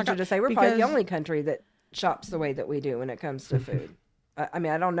I don't would stock venture up to say we're probably the because only country that shops the way that we do when it comes to food. I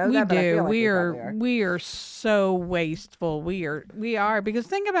mean, I don't know we that, but I do. feel like We we are probably are. we are so wasteful. We are because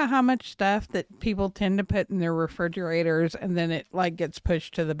think about how much stuff that people tend to put in their refrigerators and then it like gets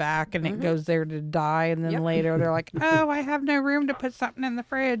pushed to the back and it Mm-hmm. goes there to die and then Yep. later they're like, "Oh, I have no room to put something in the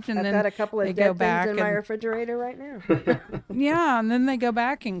fridge." And I've then got a couple they of go dead things in back my and refrigerator right now. yeah, and then they go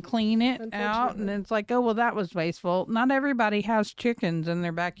back and clean it out and Unfortunately. it's like, "Oh, well that was wasteful." Not everybody has chickens in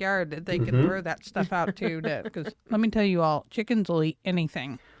their backyard that they can Hmm. throw that stuff out to cuz let me tell you all, chickens will eat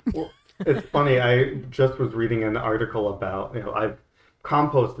anything. Well, it's funny. I just was reading an article about, I've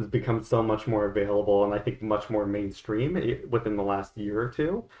compost has become so much more available and I think much more mainstream within the last year or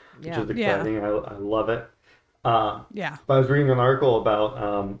two, which Yeah. is Yeah. exciting. I love it. Um, Yeah. but I was reading an article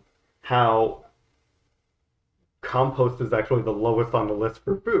about how compost is actually the lowest on the list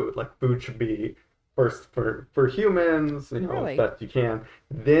for food. Like food should be first for humans, as Really? best you can,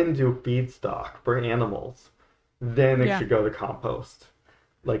 then do feedstock for animals, then it Yeah. should go to compost.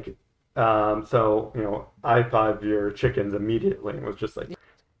 Like, so I thought of your chickens immediately and was just like,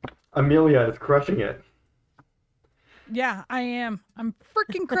 Amelia is crushing it. Yeah, I am. I'm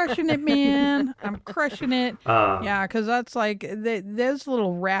freaking crushing it, man. I'm crushing it. Yeah, because that's like those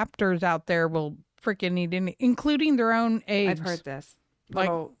little raptors out there will freaking eat any, including their own eggs. I've heard this. Like,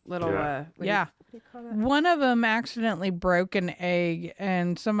 Yeah. One of them accidentally broke an egg,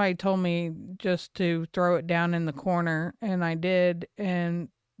 and somebody told me just to throw it down in the corner, and I did, and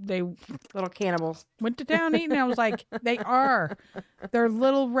they little cannibals went to town eating. I was like, they are. They're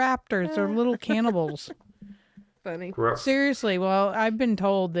little raptors. They're little cannibals. Funny. Gross. Seriously, well, I've been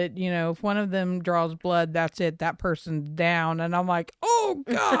told that, if one of them draws blood, that's it. That person's down. And I'm like, oh,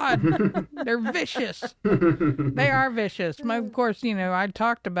 God, they're vicious. They are vicious. Of course, I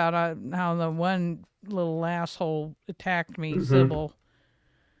talked about how the one little asshole attacked me, Sybil.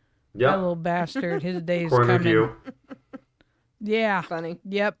 Yeah. That little bastard. His day's Cornered coming. you. Yeah. Funny.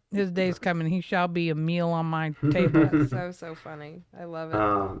 Yep. His day's coming. He shall be a meal on my table. That's so funny. I love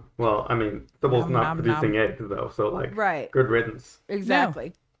it. Well, I mean, Sybil's not producing eggs, though, so, right. good riddance.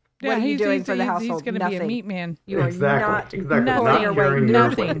 Exactly. No. What are you doing for the household? He's going to be a meat man. You are not pulling your weight.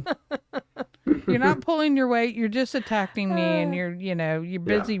 Nothing. You're not pulling your weight. You're just attacking me, and you're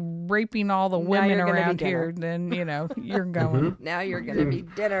busy raping all the women around here. Then, you're going. Now you're going to be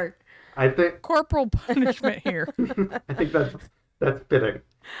dinner. I think corporal punishment here. I think that's fitting.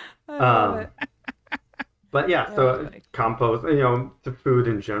 I love it. But yeah, so compost, to food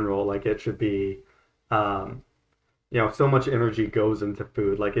in general, it should be, so much energy goes into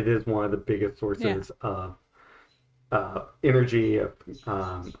food. It is one of the biggest sources of energy, of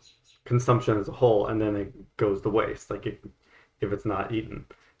consumption as a whole, and then it goes to waste, if it's not eaten.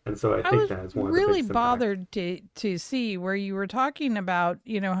 And so I think that is one of the biggest really bothered to see where you were talking about,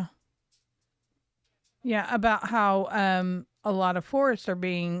 about how a lot of forests are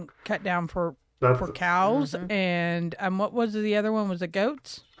being cut down for cows, and what was the other one? Was it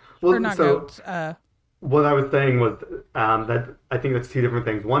goats? Well, or not goats? What I was saying was that I think that's two different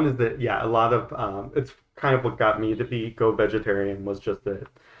things. One is that a lot of it's kind of what got me to go vegetarian was just that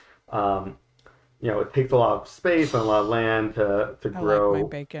it takes a lot of space and a lot of land to grow like my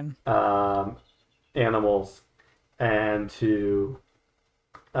bacon. Animals and to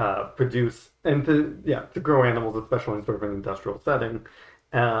produce and to grow animals, especially in sort of an industrial setting.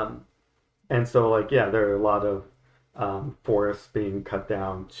 And so there are a lot of forests being cut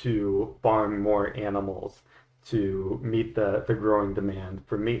down to farm more animals to meet the growing demand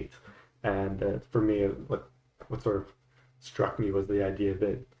for meat. And for me, what sort of struck me was the idea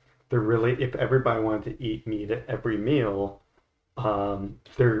that if everybody wanted to eat meat at every meal,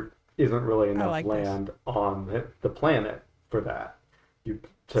 there isn't really enough land on the planet for that.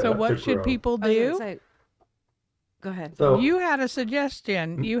 So what should people do? Go ahead. So you had a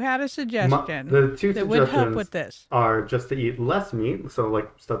suggestion. The two that would help with this are just to eat less meat. So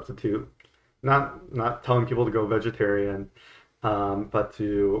substitute, not telling people to go vegetarian, but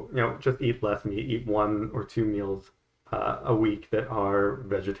to just eat less meat. Eat 1 or 2 meals a week that are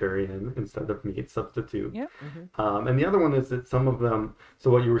vegetarian instead of meat. Substitute. Yep. And the other one is that some of them.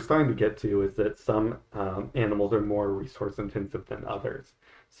 So what you were starting to get to is that some animals are more resource intensive than others.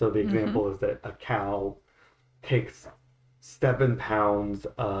 So the example is that a cow takes 7 pounds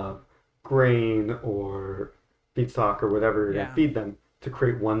of grain or feedstock or whatever and feed them to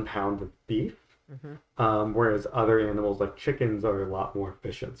create 1 pound of beef. Whereas other animals like chickens are a lot more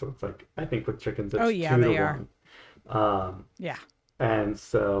efficient. So it's I think with chickens it's 2 to 1. And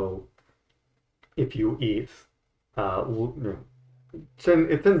so if you eat, it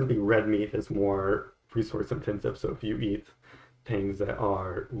tends to be red meat is more resource intensive. So if you eat things that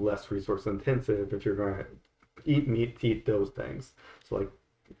are less resource intensive, if you're going to eat meat, to eat those things. So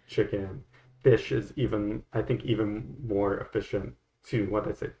chicken, fish is even more efficient to what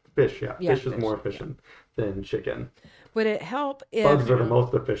I say. Fish, fish is more efficient than chicken. Would it help if bugs are the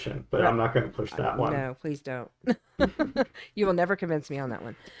most efficient? But I'm not going to push that one. No, please don't. You will never convince me on that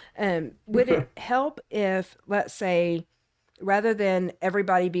one. Would it help if, let's say, rather than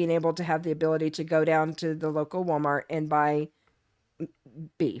everybody being able to have the ability to go down to the local Walmart and buy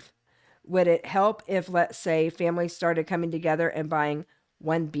beef, would it help if, let's say, families started coming together and buying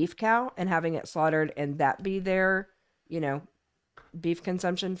 1 beef cow and having it slaughtered, and that be their, beef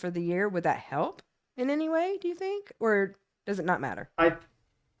consumption for the year? Would that help in any way, do you think? Or does it not matter? I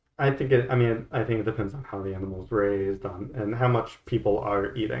think it depends on how the animal's raised and how much people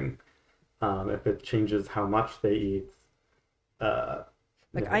are eating. If it changes how much they eat. I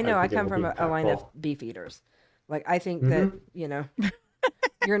know I come from a line of beef eaters. I think that,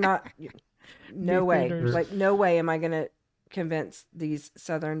 you're not, no way. No way am I going to convince these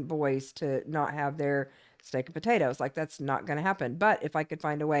Southern boys to not have their steak and potatoes. That's not going to happen. But if I could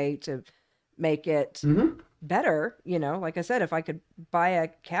find a way to make it better. You know, like I said, if I could buy a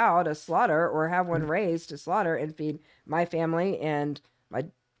cow to slaughter or have one raised to slaughter and feed my family and my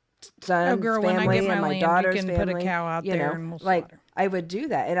son's family and my daughter's family, put a cow out there and we'll like slaughter. I would do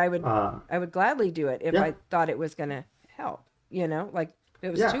that, and I would gladly do it if I thought it was going to help. You know, like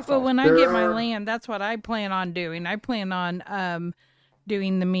it was too. Well, when I get my land, that's what I plan on doing. I plan on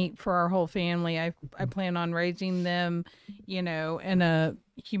doing the meat for our whole family. I plan on raising them, you know, in a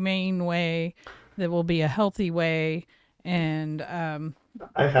humane way that will be a healthy way, and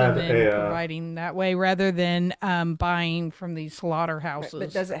I had providing that way rather than buying from these slaughterhouses.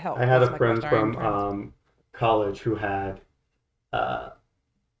 But does it help? I had a friend from college who had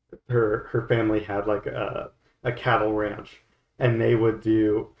her family had like a cattle ranch, and they would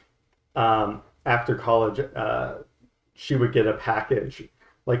do after college. She would get a package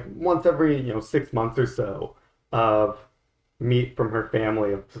like once every 6 months or so of meat from her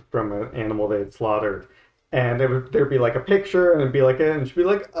family from an animal they had slaughtered. And there'd be like a picture, and it'd be like, and she'd be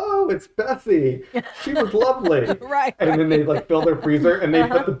like, "Oh, it's Bessie. She was lovely." Right. And then they'd like fill their freezer, and they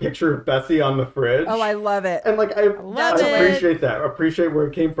put the picture of Bessie on the fridge. Oh, I love it. And like I appreciate that. I appreciate where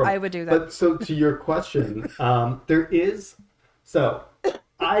it came from. I would do that. But so to your question, there is. So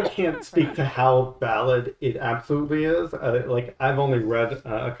I can't speak to how valid it absolutely is. Like I've only read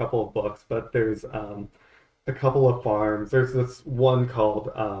a couple of books, but there's a couple of farms. There's this one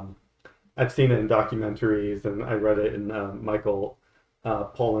called. I've seen it in documentaries, and I read it in Michael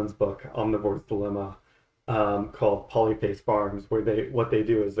Pollan's book, Omnivore's Dilemma, called Polyface Farms, where what they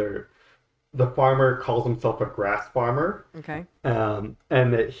do is the farmer calls himself a grass farmer. Okay. And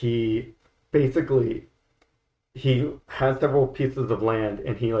that he has several pieces of land,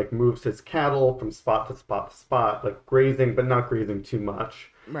 and he like moves his cattle from spot to spot to spot, like grazing, but not grazing too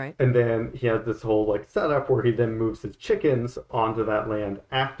much. Right. And then he has this whole like setup where he then moves his chickens onto that land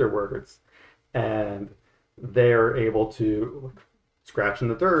afterwards, and they're able to scratch in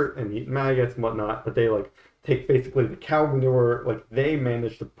the dirt and eat maggots and whatnot. But they like take basically the cow manure, like they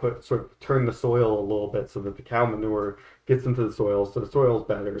manage to turn the soil a little bit so that the cow manure gets into the soil, so the soil's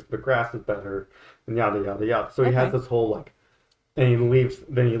better, so the grass is better, and yada yada yada. So he has this whole like, and he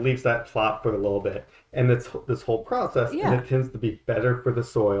leaves that plot for a little bit, and this whole process, and it tends to be better for the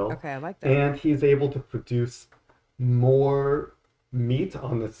soil. Okay, I like that. And he's able to produce more meat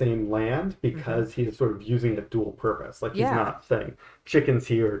on the same land because he's sort of using a dual purpose. Like he's not saying chickens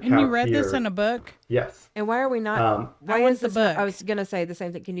here, cows here. And you read this in a book? Yes. And why are we not? Why is the book? I was gonna say the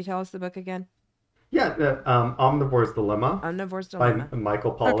same thing. Can you tell us the book again? Yeah, Omnivore's Dilemma. Omnivore's Dilemma by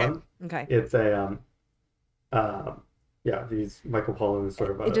Michael Pollan. Okay. It's a Michael Pollan is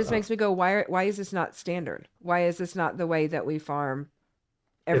sort of. It just makes me go, why is this not standard? Why is this not the way that we farm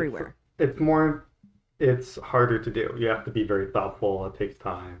everywhere? It's harder to do. You have to be very thoughtful. It takes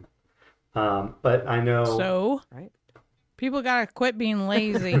time. But I know. So. Right. People gotta quit being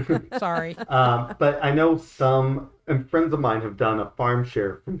lazy. Sorry. But I know and friends of mine have done a farm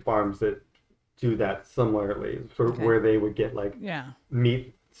share from farms that do that similarly, where they would get like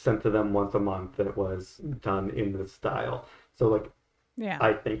meat sent to them once a month that was done in this style. So like,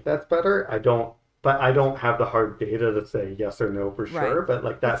 I think that's better. I don't have the hard data to say yes or no for sure. But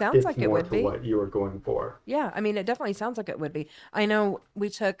like that fits like more to what you were going for. Yeah, I mean, it definitely sounds like it would be. I know we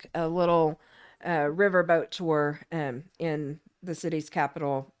took a little riverboat tour in the city's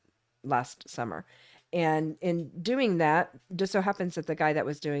capital last summer, and in doing that, just so happens that the guy that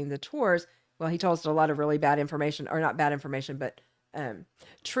was doing the tours, well, he told us a lot of really bad information, or not bad information, but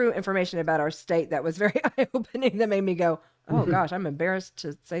true information about our state that was very eye-opening, that made me go, oh gosh, I'm embarrassed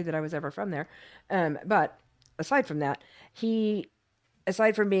to say that I was ever from there. But aside from that,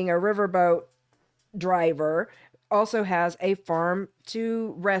 aside from being a riverboat driver, also has a farm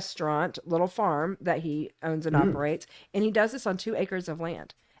to restaurant, little farm that he owns and operates. And he does this on 2 acres of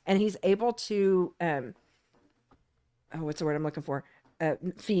land. And he's able to, what's the word I'm looking for?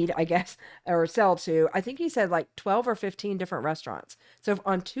 Feed, I guess, or sell to, I think he said like 12 or 15 different restaurants. So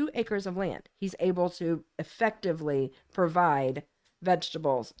on 2 acres of land, he's able to effectively provide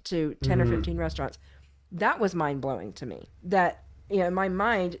vegetables to 10 or 15 restaurants. That was mind-blowing to me. That, in my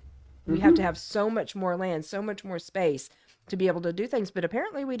mind, we have to have so much more land, so much more space to be able to do things, but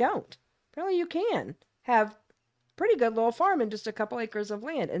apparently we don't. Apparently you can have pretty good little farm in just a couple acres of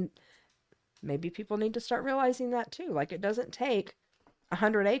land. And maybe people need to start realizing that too. Like, it doesn't take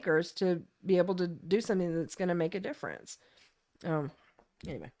 100 acres to be able to do something that's going to make a difference.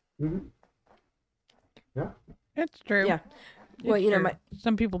 Anyway. Yeah. It's true. Yeah. Well,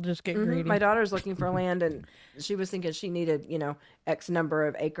 some people just get greedy. My daughter's looking for land, and she was thinking she needed, X number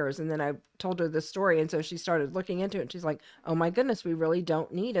of acres. And then I told her the story, and so she started looking into it. And she's like, "Oh my goodness, we really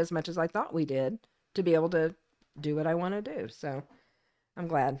don't need as much as I thought we did to be able to do what I want to do." So I'm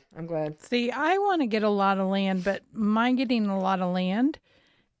glad. See, I want to get a lot of land, but my getting a lot of land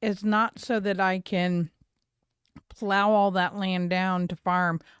is not so that I can plow all that land down to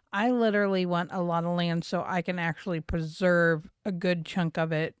farm. I literally want a lot of land so I can actually preserve a good chunk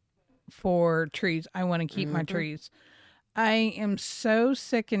of it for trees. I want to keep my trees. I am so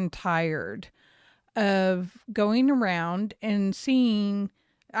sick and tired of going around and seeing,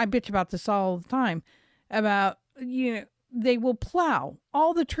 I bitch about this all the time, about, they will plow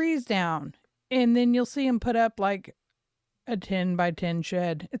all the trees down and then you'll see them put up like a 10 by 10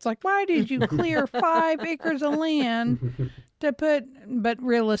 shed. It's like, why did you clear 5 acres of land to put, but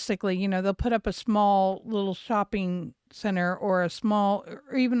realistically, they'll put up a small little shopping center or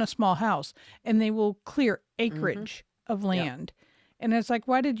even a small house, and they will clear acreage of land. Yep. And it's like,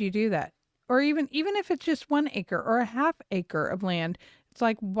 why did you do that? Or even if it's just 1 acre or a half acre of land, it's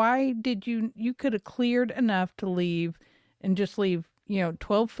like, why did you could have cleared enough to leave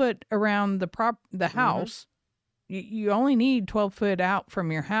 12 foot around the house. You only need 12 foot out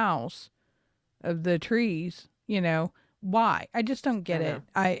from your house of the trees, why? I just don't get it.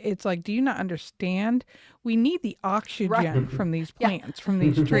 It's like, do you not understand? We need the oxygen from these plants, from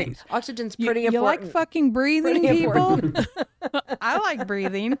these trees. Oxygen's pretty important. You like fucking breathing, people? I like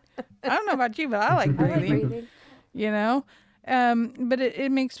breathing. I don't know about you, but I like breathing. But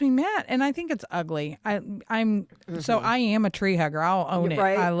it makes me mad, and I think it's ugly. So I am a tree hugger. I'll own it.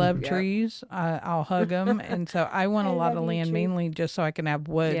 Right? I love trees. I'll hug them, and so I want a lot of land, mainly just so I can have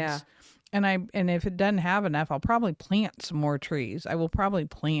woods. Yeah. And if it doesn't have enough, I'll probably plant some more trees. I will probably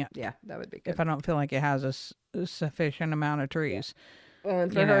plant. Yeah, that would be good. If I don't feel like it has a sufficient amount of trees. Yeah. Well,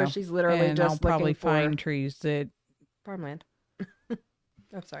 and for her, she's literally just I'll probably find trees that farmland.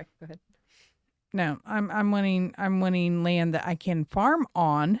 Oh, sorry. Go ahead. No, I'm wanting land that I can farm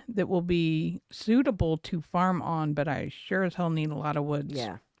on that will be suitable to farm on, but I sure as hell need a lot of woods.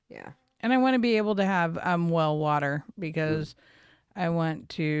 Yeah. And I want to be able to have well water because I want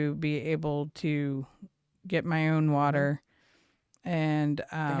to be able to get my own water and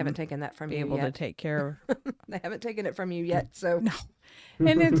they haven't taken that from you yet. Be able to take care of. They haven't taken it from you yet, so no.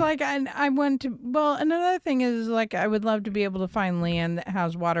 And it's like I want to. Well, another thing is like I would love to be able to find land that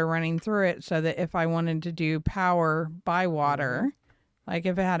has water running through it, so that if I wanted to do power by water, like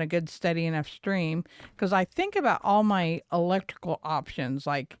if it had a good steady enough stream, because I think about all my electrical options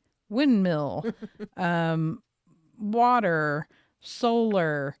like windmill, water,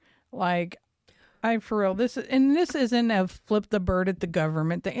 solar, like. For real, this isn't a flip the bird at the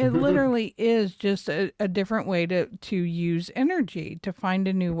government thing. It literally is just a different way to use energy, to find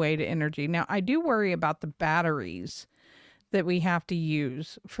a new way to energy. Now, I do worry about the batteries that we have to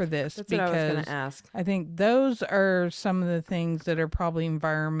use for this. That's what I was going to ask. I think those are some of the things that are probably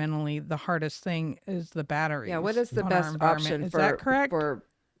environmentally the hardest thing is the batteries. Yeah, what is the best option is that correct, for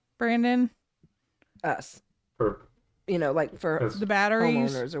Brandon? Us. For the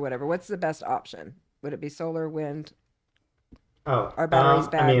batteries homeowners or whatever. What's the best option? Would it be solar, wind? Oh, are batteries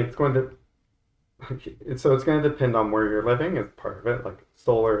bad? I mean, it's going to depend on where you're living as part of it. Like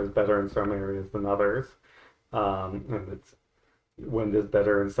solar is better in some areas than others, and wind is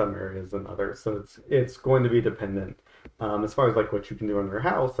better in some areas than others. So it's going to be dependent. As far as like what you can do on your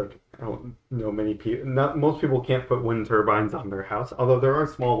house, like I don't know many people. Most people can't put wind turbines on their house, although there are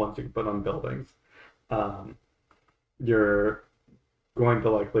small ones you can put on buildings. You're going to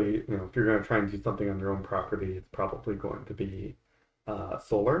likely, if you're going to try and do something on your own property, it's probably going to be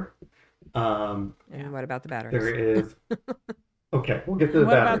solar. And what about the batteries? There is. Okay, we'll get to the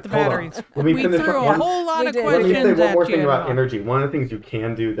what batteries. About the batteries? We threw a whole lot of questions. Let me say one more thing about you. energy. One of the things you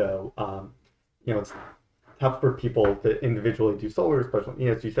can do, though, it's tough for people to individually do solar, especially,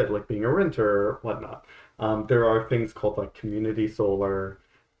 as you said, like being a renter or whatnot. There are things called like community solar,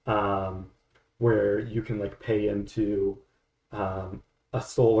 where you can like pay into a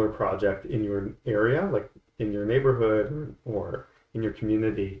solar project in your area, like in your neighborhood or in your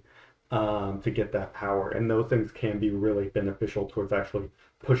community, to get that power. And those things can be really beneficial towards actually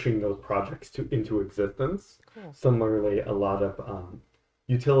pushing those projects into existence. Cool. Similarly, a lot of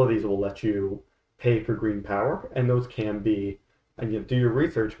utilities will let you pay for green power, and those can be, and you do your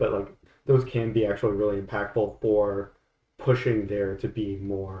research, but like those can be actually really impactful for pushing there to be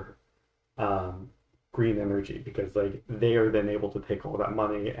more green energy, because like they are then able to take all that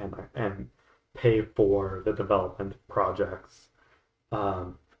money and pay for the development projects,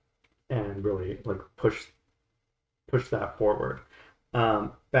 and really like push push that forward.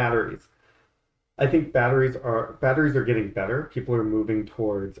 Batteries. I think batteries are getting better. People are moving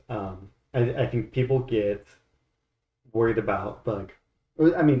towards. I think people get worried about like,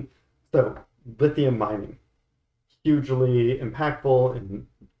 I mean, so lithium mining, hugely impactful in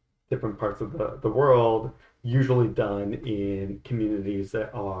different parts of the world, usually done in communities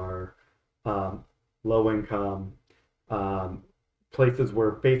that are low income, places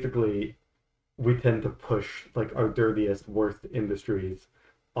where basically we tend to push like our dirtiest, worst industries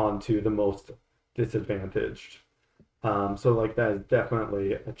onto the most disadvantaged. So like that is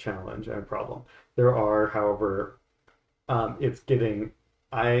definitely a challenge and a problem. There are, however, it's getting,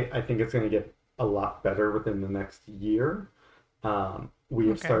 I think it's going to get a lot better within the next year. We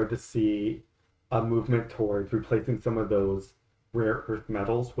have started to see a movement towards replacing some of those rare earth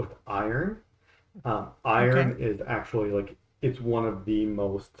metals with iron. Iron is actually like, it's one of the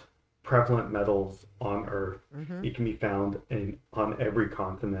most prevalent metals on Earth. It can be found on every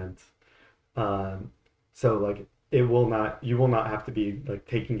continent. So like you will not have to be like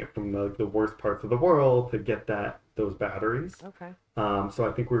taking it from the worst parts of the world to get those batteries. Okay. So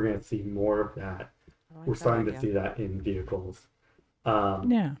I think we're going to see more of that. We're starting to see that in vehicles.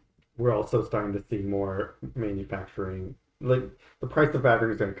 We're also starting to see more manufacturing. Like the price of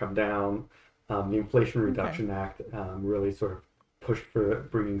batteries is going to come down. The Inflation Reduction Act really sort of pushed for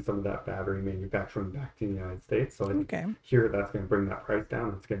bringing some of that battery manufacturing back to the United States. So I think here that's going to bring that price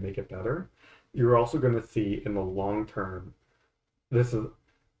down. It's going to make it better. You're also going to see in the long term,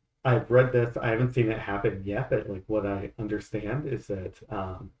 I've read this, I haven't seen it happen yet, but like what I understand is that,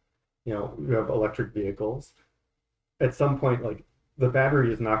 you have electric vehicles. At some point, like the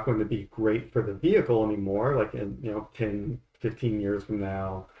battery is not going to be great for the vehicle anymore. Like in, 10, 15 years from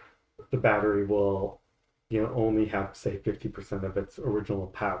now, the battery will, only have, say, 50% of its original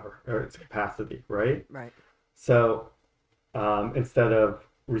power or its capacity, right? Right. So instead of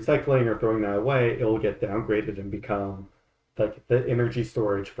recycling or throwing that away, it'll get downgraded and become like the energy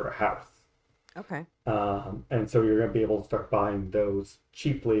storage for a house. Okay. And so you're going to be able to start buying those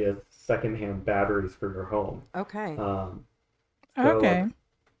cheaply as secondhand batteries for your home. Okay.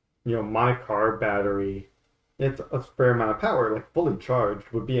 My car battery, it's a fair amount of power, like fully charged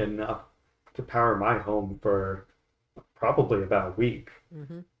would be enough to power my home for probably about a week.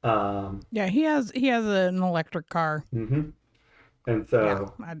 He has an electric car. And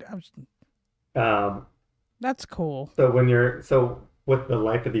so that's cool. So with the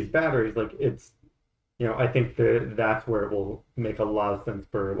life of these batteries, like it's, I think that's where it will make a lot of sense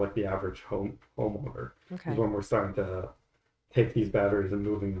for like the average homeowner. Is when we're starting to take these batteries and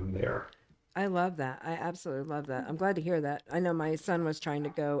moving them there. I love that. I absolutely love that. I'm glad to hear that. I know my son was trying to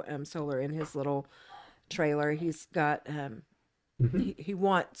go solar in his little trailer. He's got he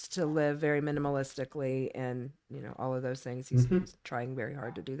wants to live very minimalistically and all of those things. He's trying very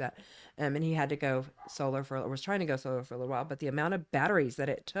hard to do that. And he had to go solar was trying to go solar for a little while, but the amount of batteries that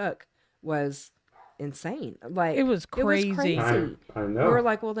it took was insane. Like it was crazy. I know. We were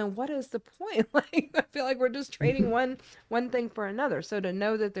like, well, then what is the point? Like, I feel like we're just trading one thing for another. So to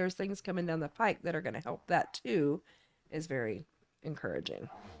know that there's things coming down the pike that are going to help that too is very encouraging.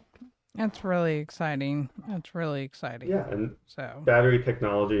 That's really exciting. Yeah, and so battery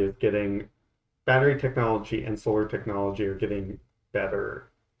technology and solar technology are getting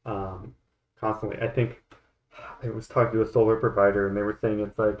better constantly. I think I was talking to a solar provider and they were saying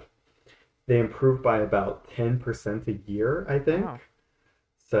it's like they improve by about 10% a year, I think. Wow.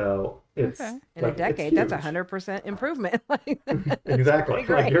 So it's in a decade, that's 100% improvement. Exactly.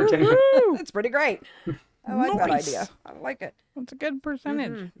 Like that's pretty great. I like that idea. I like it. That's a good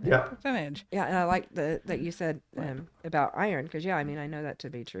percentage. Yeah. Percentage. Yeah, and I like that you said about iron because I know that to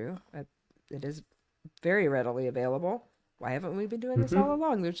be true. It is very readily available. Why haven't we been doing this all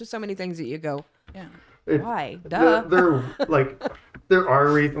along? There's just so many things that you go, why? Duh. There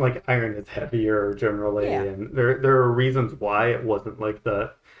are reasons, like iron is heavier generally, and there are reasons why it wasn't like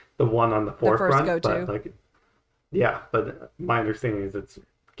the one on the forefront. The first go-to. But but my understanding is it's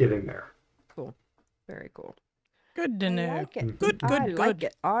getting there. Cool. Very cool. Good to know. I like it. Good.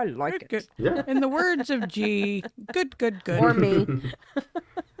 I like it. Yeah. In the words of G, good. Or me.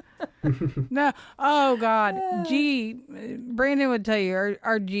 No. Oh God. G. Brandon would tell you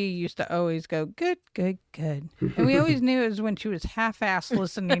our G used to always go good. And we always knew it was when she was half-assed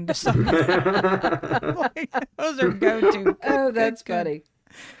listening to something. Like, those are go-to. Oh, that's funny.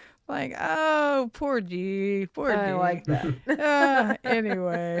 Like, oh, poor G. I like that.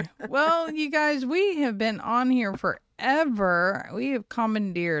 Anyway. Well, you guys, we have been on here forever. We have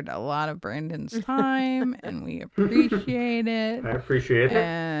commandeered a lot of Brandon's time, and we appreciate it. I appreciate it.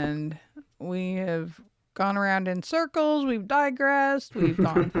 And we have gone around in circles. We've digressed. We've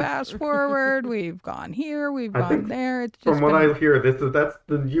gone fast forward. We've gone here. We've gone there. It's just from what I hear, that's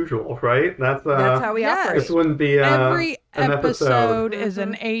the usual, right? That's how we operate. This wouldn't be every an episode is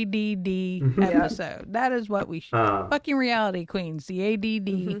an ADD episode. That is what we should. Fucking reality queens, the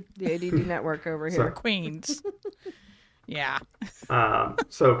ADD, the ADD network over here, queens. Yeah.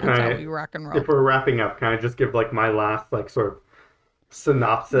 So can That's how we rock and roll. If we're wrapping up, can I just give like my last like sort of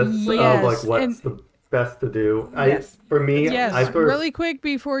synopsis of like what's the best to do? For me, really quick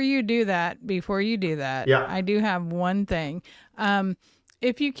before you do that, I do have one thing.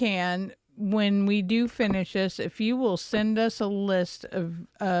 If you can, when we do finish this, if you will send us a list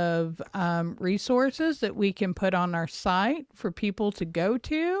of resources that we can put on our site for people to go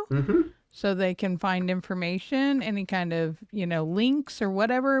to, so they can find information, any kind of links or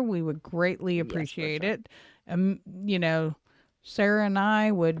whatever, we would greatly appreciate it. Sarah and I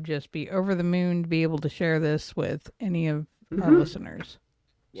would just be over the moon to be able to share this with any of our listeners.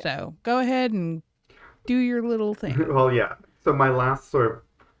 Yeah. So go ahead and do your little thing. Well, yeah. So my last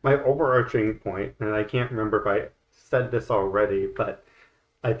my overarching point, and I can't remember if I said this already, but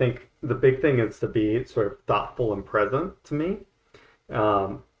I think the big thing is to be sort of thoughtful and present to me.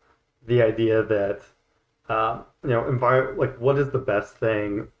 The idea that, what is the best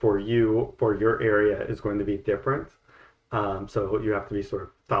thing for you, for your area is going to be different. So you have to be sort of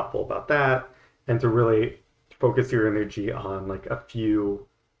thoughtful about that and to really focus your energy on like a few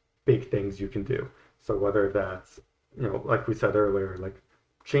big things you can do. So whether that's, like we said earlier, like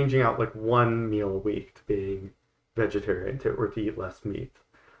changing out like one meal a week to being vegetarian or to eat less meat,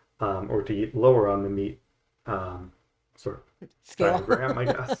 or to eat lower on the meat, sort of scale diagram, I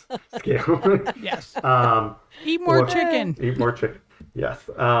guess. Scale. Yes. Eat more chicken. Eat more chicken. Yes.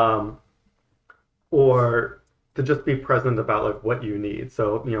 Or to just be present about like what you need.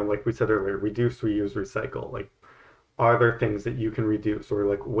 So, like we said earlier, reduce, reuse, recycle. Like, are there things that you can reduce or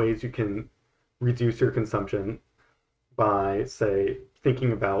like ways you can reduce your consumption by, say,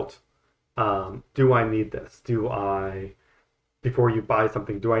 thinking about, do I need this? Before you buy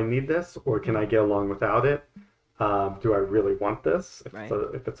something, do I need this or can I get along without it? Do I really want this?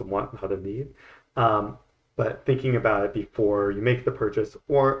 If it's a want, not a need. But thinking about it before you make the purchase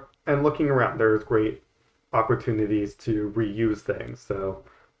and looking around, there's great opportunities to reuse things. So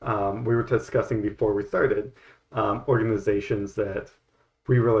we were discussing before we started organizations that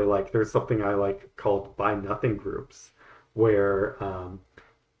we really like. There's something I like called Buy Nothing groups where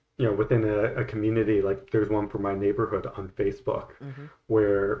within a community, like there's one for my neighborhood on Facebook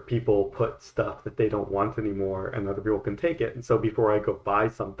where people put stuff that they don't want anymore and other people can take it. And so before I go buy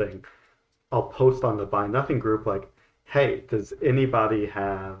something, I'll post on the Buy Nothing group like, hey, does anybody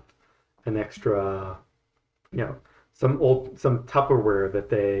have an extra some Tupperware that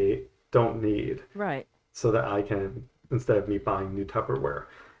they don't need, right? So that I can, instead of me buying new Tupperware,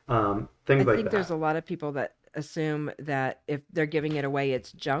 things like that. I think there's a lot of people that assume that if they're giving it away,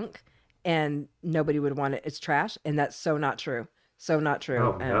 it's junk, and nobody would want it. It's trash, and that's so not true. So not true.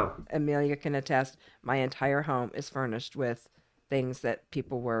 Oh, no. Amelia can attest. My entire home is furnished with things that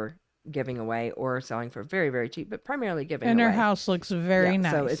people were giving away or selling for very, very cheap, but primarily giving away. And her house looks very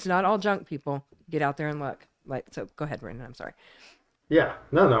nice. So it's not all junk, people. Get out there and look. So go ahead, Brandon. I'm sorry. Yeah,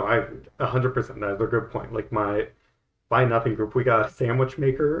 no, I 100%. That's a good point. Like my Buy Nothing group, we got a sandwich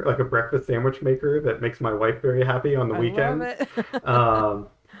maker, like a breakfast sandwich maker that makes my wife very happy on the weekend. Love it.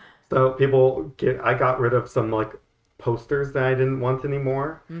 So I got rid of some like posters that I didn't want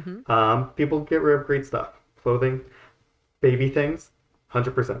anymore. People get rid of great stuff, clothing, baby things.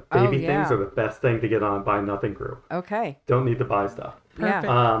 100%. Baby things are the best thing to get on Buy Nothing group. Okay. Don't need to buy stuff.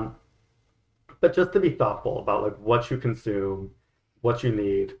 Perfect. But just to be thoughtful about like what you consume, what you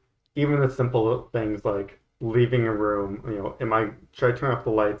need, even the simple things like leaving a room. Should I turn off the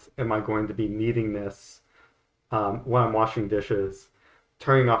lights? Am I going to be needing this when I'm washing dishes?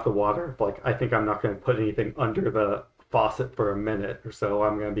 Turning off the water. Like I think I'm not going to put anything under the faucet for a minute or so.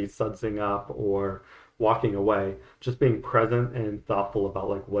 I'm going to be sudsing up or walking away. Just being present and thoughtful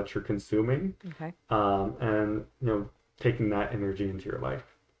about like what you're consuming. Okay. And taking that energy into your life.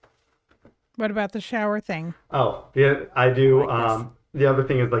 What about the shower thing? Oh, yeah, I do. The other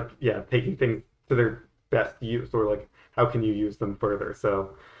thing is like, taking things to their best use, or like, how can you use them further?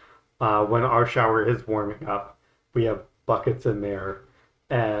 So when our shower is warming up, we have buckets in there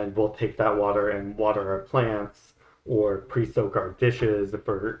and we'll take that water and water our plants or pre-soak our dishes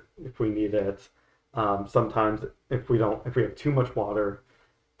if we need it. Sometimes if we have too much water,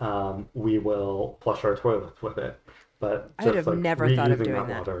 we will flush our toilets with it. But I would have never thought of doing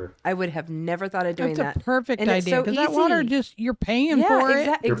that. Water. I would have never thought of doing that. That's a perfect idea, because that water you're paying for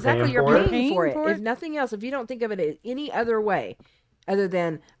it. Exactly. You're paying for it. If nothing else, if you don't think of it any other way, other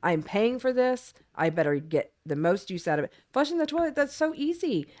than I'm paying for this, I better get the most use out of it. Flushing the toilet, that's so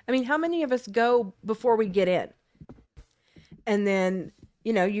easy. I mean, how many of us go before we get in? And then,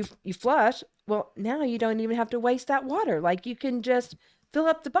 you flush. Well, now you don't even have to waste that water. Like, you can just fill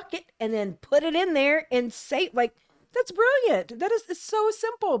up the bucket and then put it in there and save, like, that's brilliant. It's so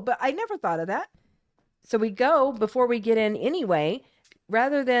simple, but I never thought of that. So we go before we get in anyway,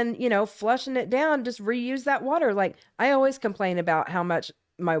 rather than, flushing it down, just reuse that water. Like, I always complain about how much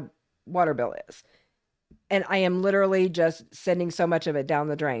my water bill is. And I am literally just sending so much of it down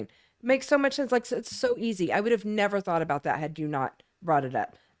the drain. Makes so much sense. Like, it's so easy. I would have never thought about that had you not brought it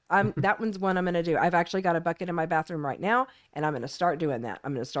up. That one's one I'm going to do. I've actually got a bucket in my bathroom right now, and I'm going to start doing that.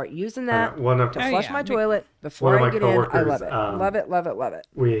 I'm going to start using that to flush my toilet before I get in. I love it. Love it, love it, love it.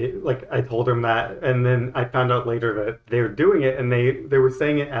 I told him that, and then I found out later that they were doing it, and they were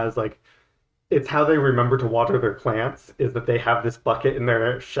saying it as, like, it's how they remember to water their plants, is that they have this bucket in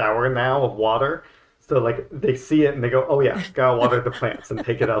their shower now of water. So, like, they see it, and they go, oh, yeah, gotta water the plants and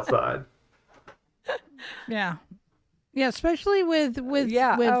take it outside. Yeah. Yeah, especially with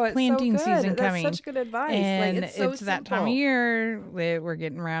planting season coming. That's such good advice. And like, it's so that time of year we're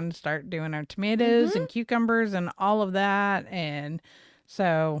getting around to start doing our tomatoes and cucumbers and all of that. And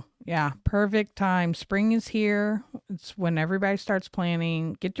so, yeah, perfect time. Spring is here. It's when everybody starts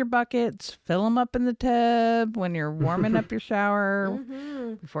planting. Get your buckets, fill them up in the tub when you're warming up your shower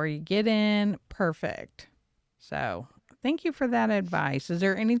before you get in. Perfect. So thank you for that advice. Is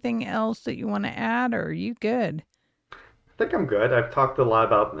there anything else that you want to add, or are you good? I think I'm good. I've talked a lot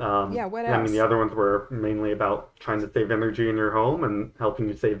about, what else? I mean, the other ones were mainly about trying to save energy in your home and helping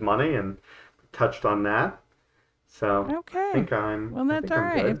you save money, and touched on that. So okay. I think I'm Well, that's all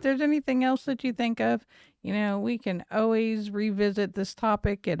right. Good. If there's anything else that you think of, we can always revisit this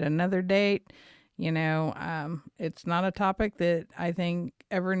topic at another date. It's not a topic that I think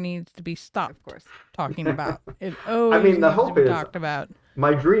ever needs to be stopped talking about. It always the needs hope to be is talked about.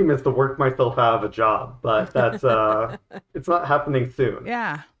 My dream is to work myself out of a job, but that's it's not happening soon.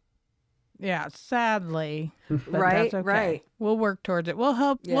 Yeah, sadly. Right, that's okay. right. We'll work towards it. We'll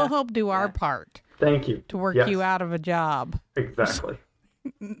help. Yeah. We'll help do our part. Thank you. To work you out of a job. Exactly.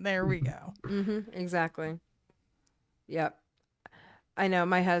 There we go. Exactly. Yep. I know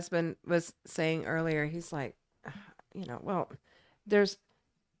my husband was saying earlier, he's like, well, there's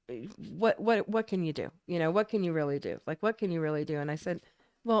what can you do? What can you really do? Like, what can you really do? And I said,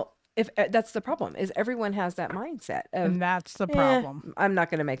 well, if that's the problem, is everyone has that mindset of, and that's the problem. I'm not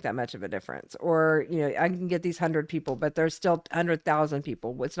going to make that much of a difference. Or, I can get these 100 people, but there's still 100,000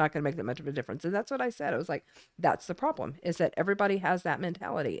 people. It's not going to make that much of a difference. And that's what I said. I was like, that's the problem, is that everybody has that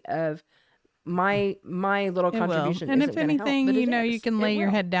mentality of my little contribution. And if anything, help, you can lay your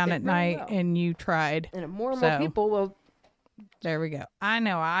head down at night and you tried. And more people will. There we go. I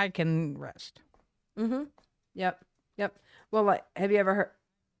know I can rest. Yep. Well, have you ever heard?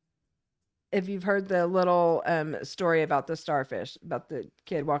 If you've heard the little story about the starfish, about the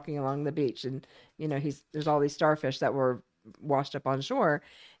kid walking along the beach, and there's all these starfish that were washed up on shore,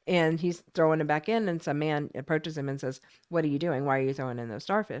 and he's throwing them back in, and some man approaches him and says, "What are you doing? Why are you throwing in those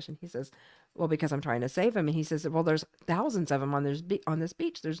starfish?" And he says, "Well, because I'm trying to save them." And he says, "Well, there's thousands of them on this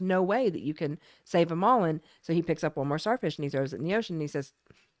beach. There's no way that you can save them all." And so he picks up one more starfish and he throws it in the ocean. And he says,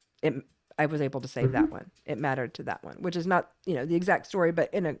 I was able to save that one. It mattered to that one," which is not, the exact story,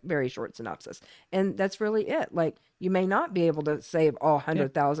 but in a very short synopsis. And that's really it. Like, you may not be able to save all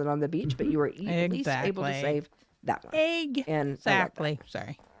 100,000 on the beach, but you were at least able to save that one. Exactly.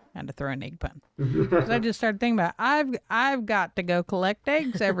 Sorry. I had to throw an egg pun. I just started thinking about I've got to go collect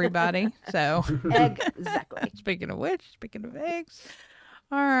eggs, everybody. So exactly. Speaking of eggs.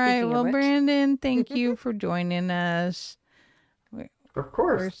 All right. Well, Brandon, thank you for joining us. Of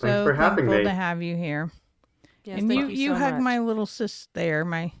course. We're Thanks so for having me. thankful to have you here. Yes, and you so hug much. my little sis there,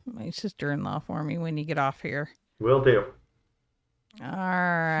 my sister-in-law, for me when you get off here. Will do. All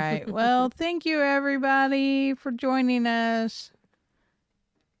right. Well, thank you, everybody, for joining us.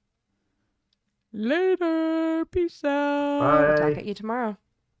 Later. Peace out. Bye. Talk at you tomorrow.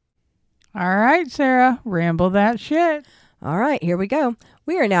 All right, Sarah. Ramble that shit. All right, here we go.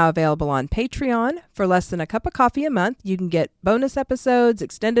 We are now available on Patreon. For less than a cup of coffee a month, you can get bonus episodes,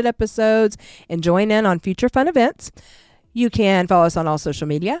 extended episodes, and join in on future fun events. You can follow us on all social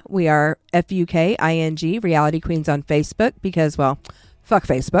media. We are FUKING Reality Queens on Facebook because, well, fuck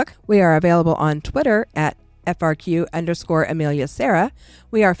Facebook. We are available on Twitter at FRQ_Amelia Sarah.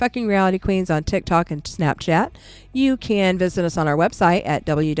 We are Fucking Reality Queens on TikTok and Snapchat. You can visit us on our website at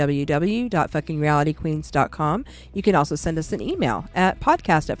www.fuckingrealityqueens.com. You can also send us an email at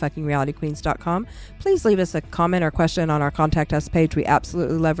podcast@fuckingrealityqueens.com. Please leave us a comment or question on our Contact Us page. We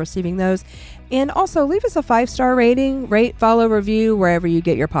absolutely love receiving those. And also leave us a 5-star rating, rate, follow, review, wherever you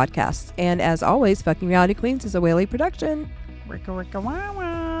get your podcasts. And as always, Fucking Reality Queens is a Whaley production. Wicka wicka wah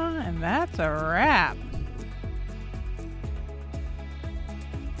wah. And that's a wrap.